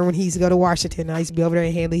 I remember when he used to go to Washington. I used to be over there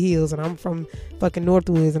in Hadley Hills, and I'm from fucking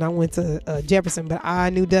Northwoods, and I went to Jefferson. But I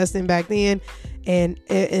knew Dustin back then, and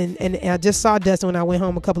I just saw Dustin when I went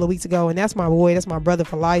home a couple of weeks ago, and that's my boy. That's my brother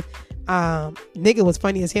for life. Nigga was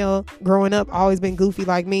funny as hell growing up. Always been goofy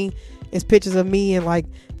like me. It's pictures of me and like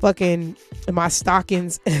fucking my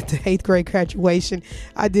stockings at the 8th grade graduation.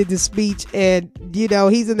 I did the speech, and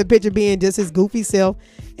he's in the picture being just his goofy self,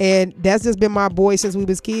 and that's just been my boy since we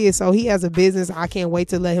was kids. So he has a business. I can't wait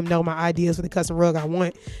to let him know my ideas for the custom rug I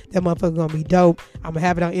want. That motherfucker gonna be dope. I'm gonna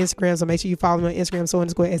have it on Instagram, so make sure you follow me on Instagram,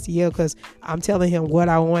 so_STL, because I'm telling him what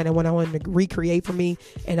I want and what I want him to recreate for me,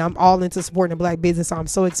 and I'm all into supporting the black business. So I'm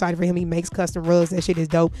so excited for him. He makes custom rugs. That shit is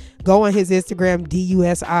dope. Go on his Instagram,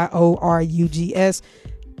 DUSIORUGS.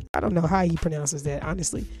 I don't know how he pronounces that,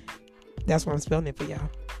 honestly. That's why I'm spelling it for y'all.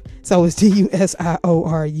 So it's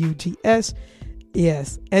DUSIORUGS.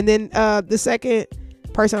 Yes. And then the second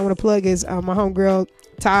person I want to plug is my homegirl,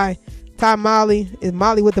 Ty Ty Molly is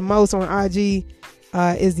Molly with the most on IG.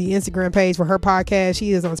 Is the Instagram page for her podcast.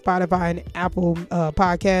 She is on Spotify and Apple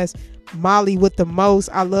Podcasts. Molly with the most.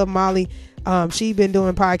 I love Molly. She's been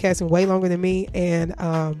doing podcasting way longer than me, and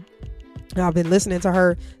I've been listening to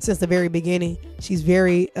her since the very beginning. She's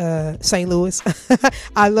very St. Louis.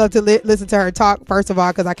 I love to listen to her talk, first of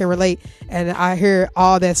all, because I can relate, and I hear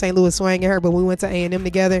all that St. Louis swang in her. But we went to A&M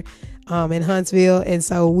together in Huntsville, and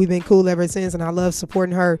so we've been cool ever since, and I love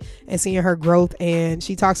supporting her and seeing her growth. And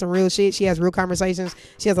she talks some real shit. She has real conversations.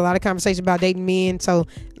 She has a lot of conversations about dating men. So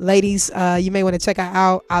ladies, you may want to check her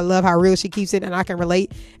out. I love how real she keeps it, and I can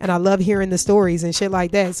relate, and I love hearing the stories and shit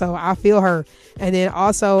like that. So I feel her. And then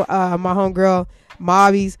also my homegirl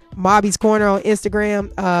Mobby's Corner on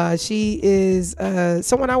Instagram. She is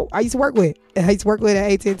someone I used to work with. I used to work with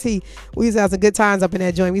at AT&T. We used to have some good times up in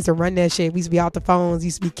that joint. We used to run that shit. We used to be out the phones.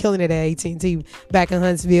 Used to be killing it at AT&T back in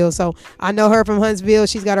Huntsville. So I know her from Huntsville.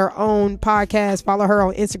 She's got her own podcast. Follow her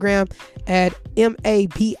on Instagram at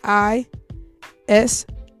MABISCORNER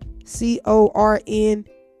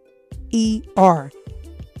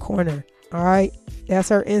Corner. All right. That's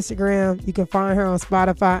her Instagram. You can find her on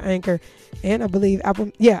Spotify, Anchor, and I believe Apple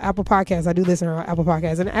Podcasts. I do listen to her on Apple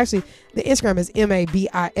Podcasts. And actually, the Instagram is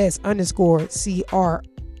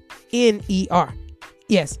MABIS_CRNER.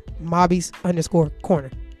 Yes,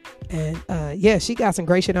 Mobby's_corner. And she got some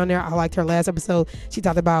great shit on there. I liked her last episode. She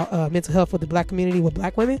talked about mental health with the black community with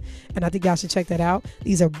black women. And I think y'all should check that out.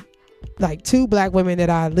 These are like 2 black women that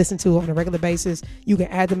I listen to on a regular basis. You can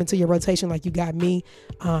add them into your rotation like you got me.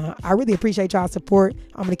 I really appreciate y'all's support.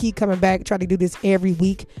 I'm going to keep coming back, try to do this every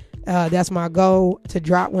week. That's my goal, to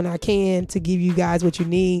drop when I can, to give you guys what you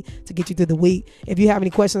need to get you through the week. If you have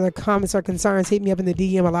any questions or comments or concerns, hit me up in the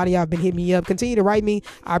DM. A lot of y'all have been hitting me up. Continue to write me.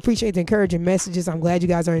 I appreciate the encouraging messages. I'm glad you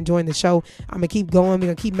guys are enjoying the show. I'm going to keep going. We're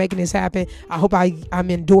going to keep making this happen. I hope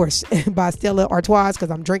I'm endorsed by Stella Artois,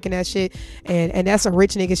 because I'm drinking that shit. And that's some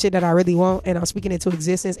rich nigga shit that I really want. And I'm speaking into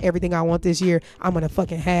existence. Everything I want this year, I'm going to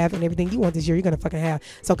fucking have. And everything you want this year, you're going to fucking have.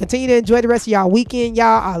 So continue to enjoy the rest of y'all weekend,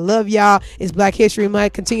 y'all. I love y'all. It's Black History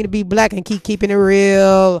Month. Continue to be black and keep keeping it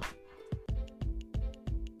real.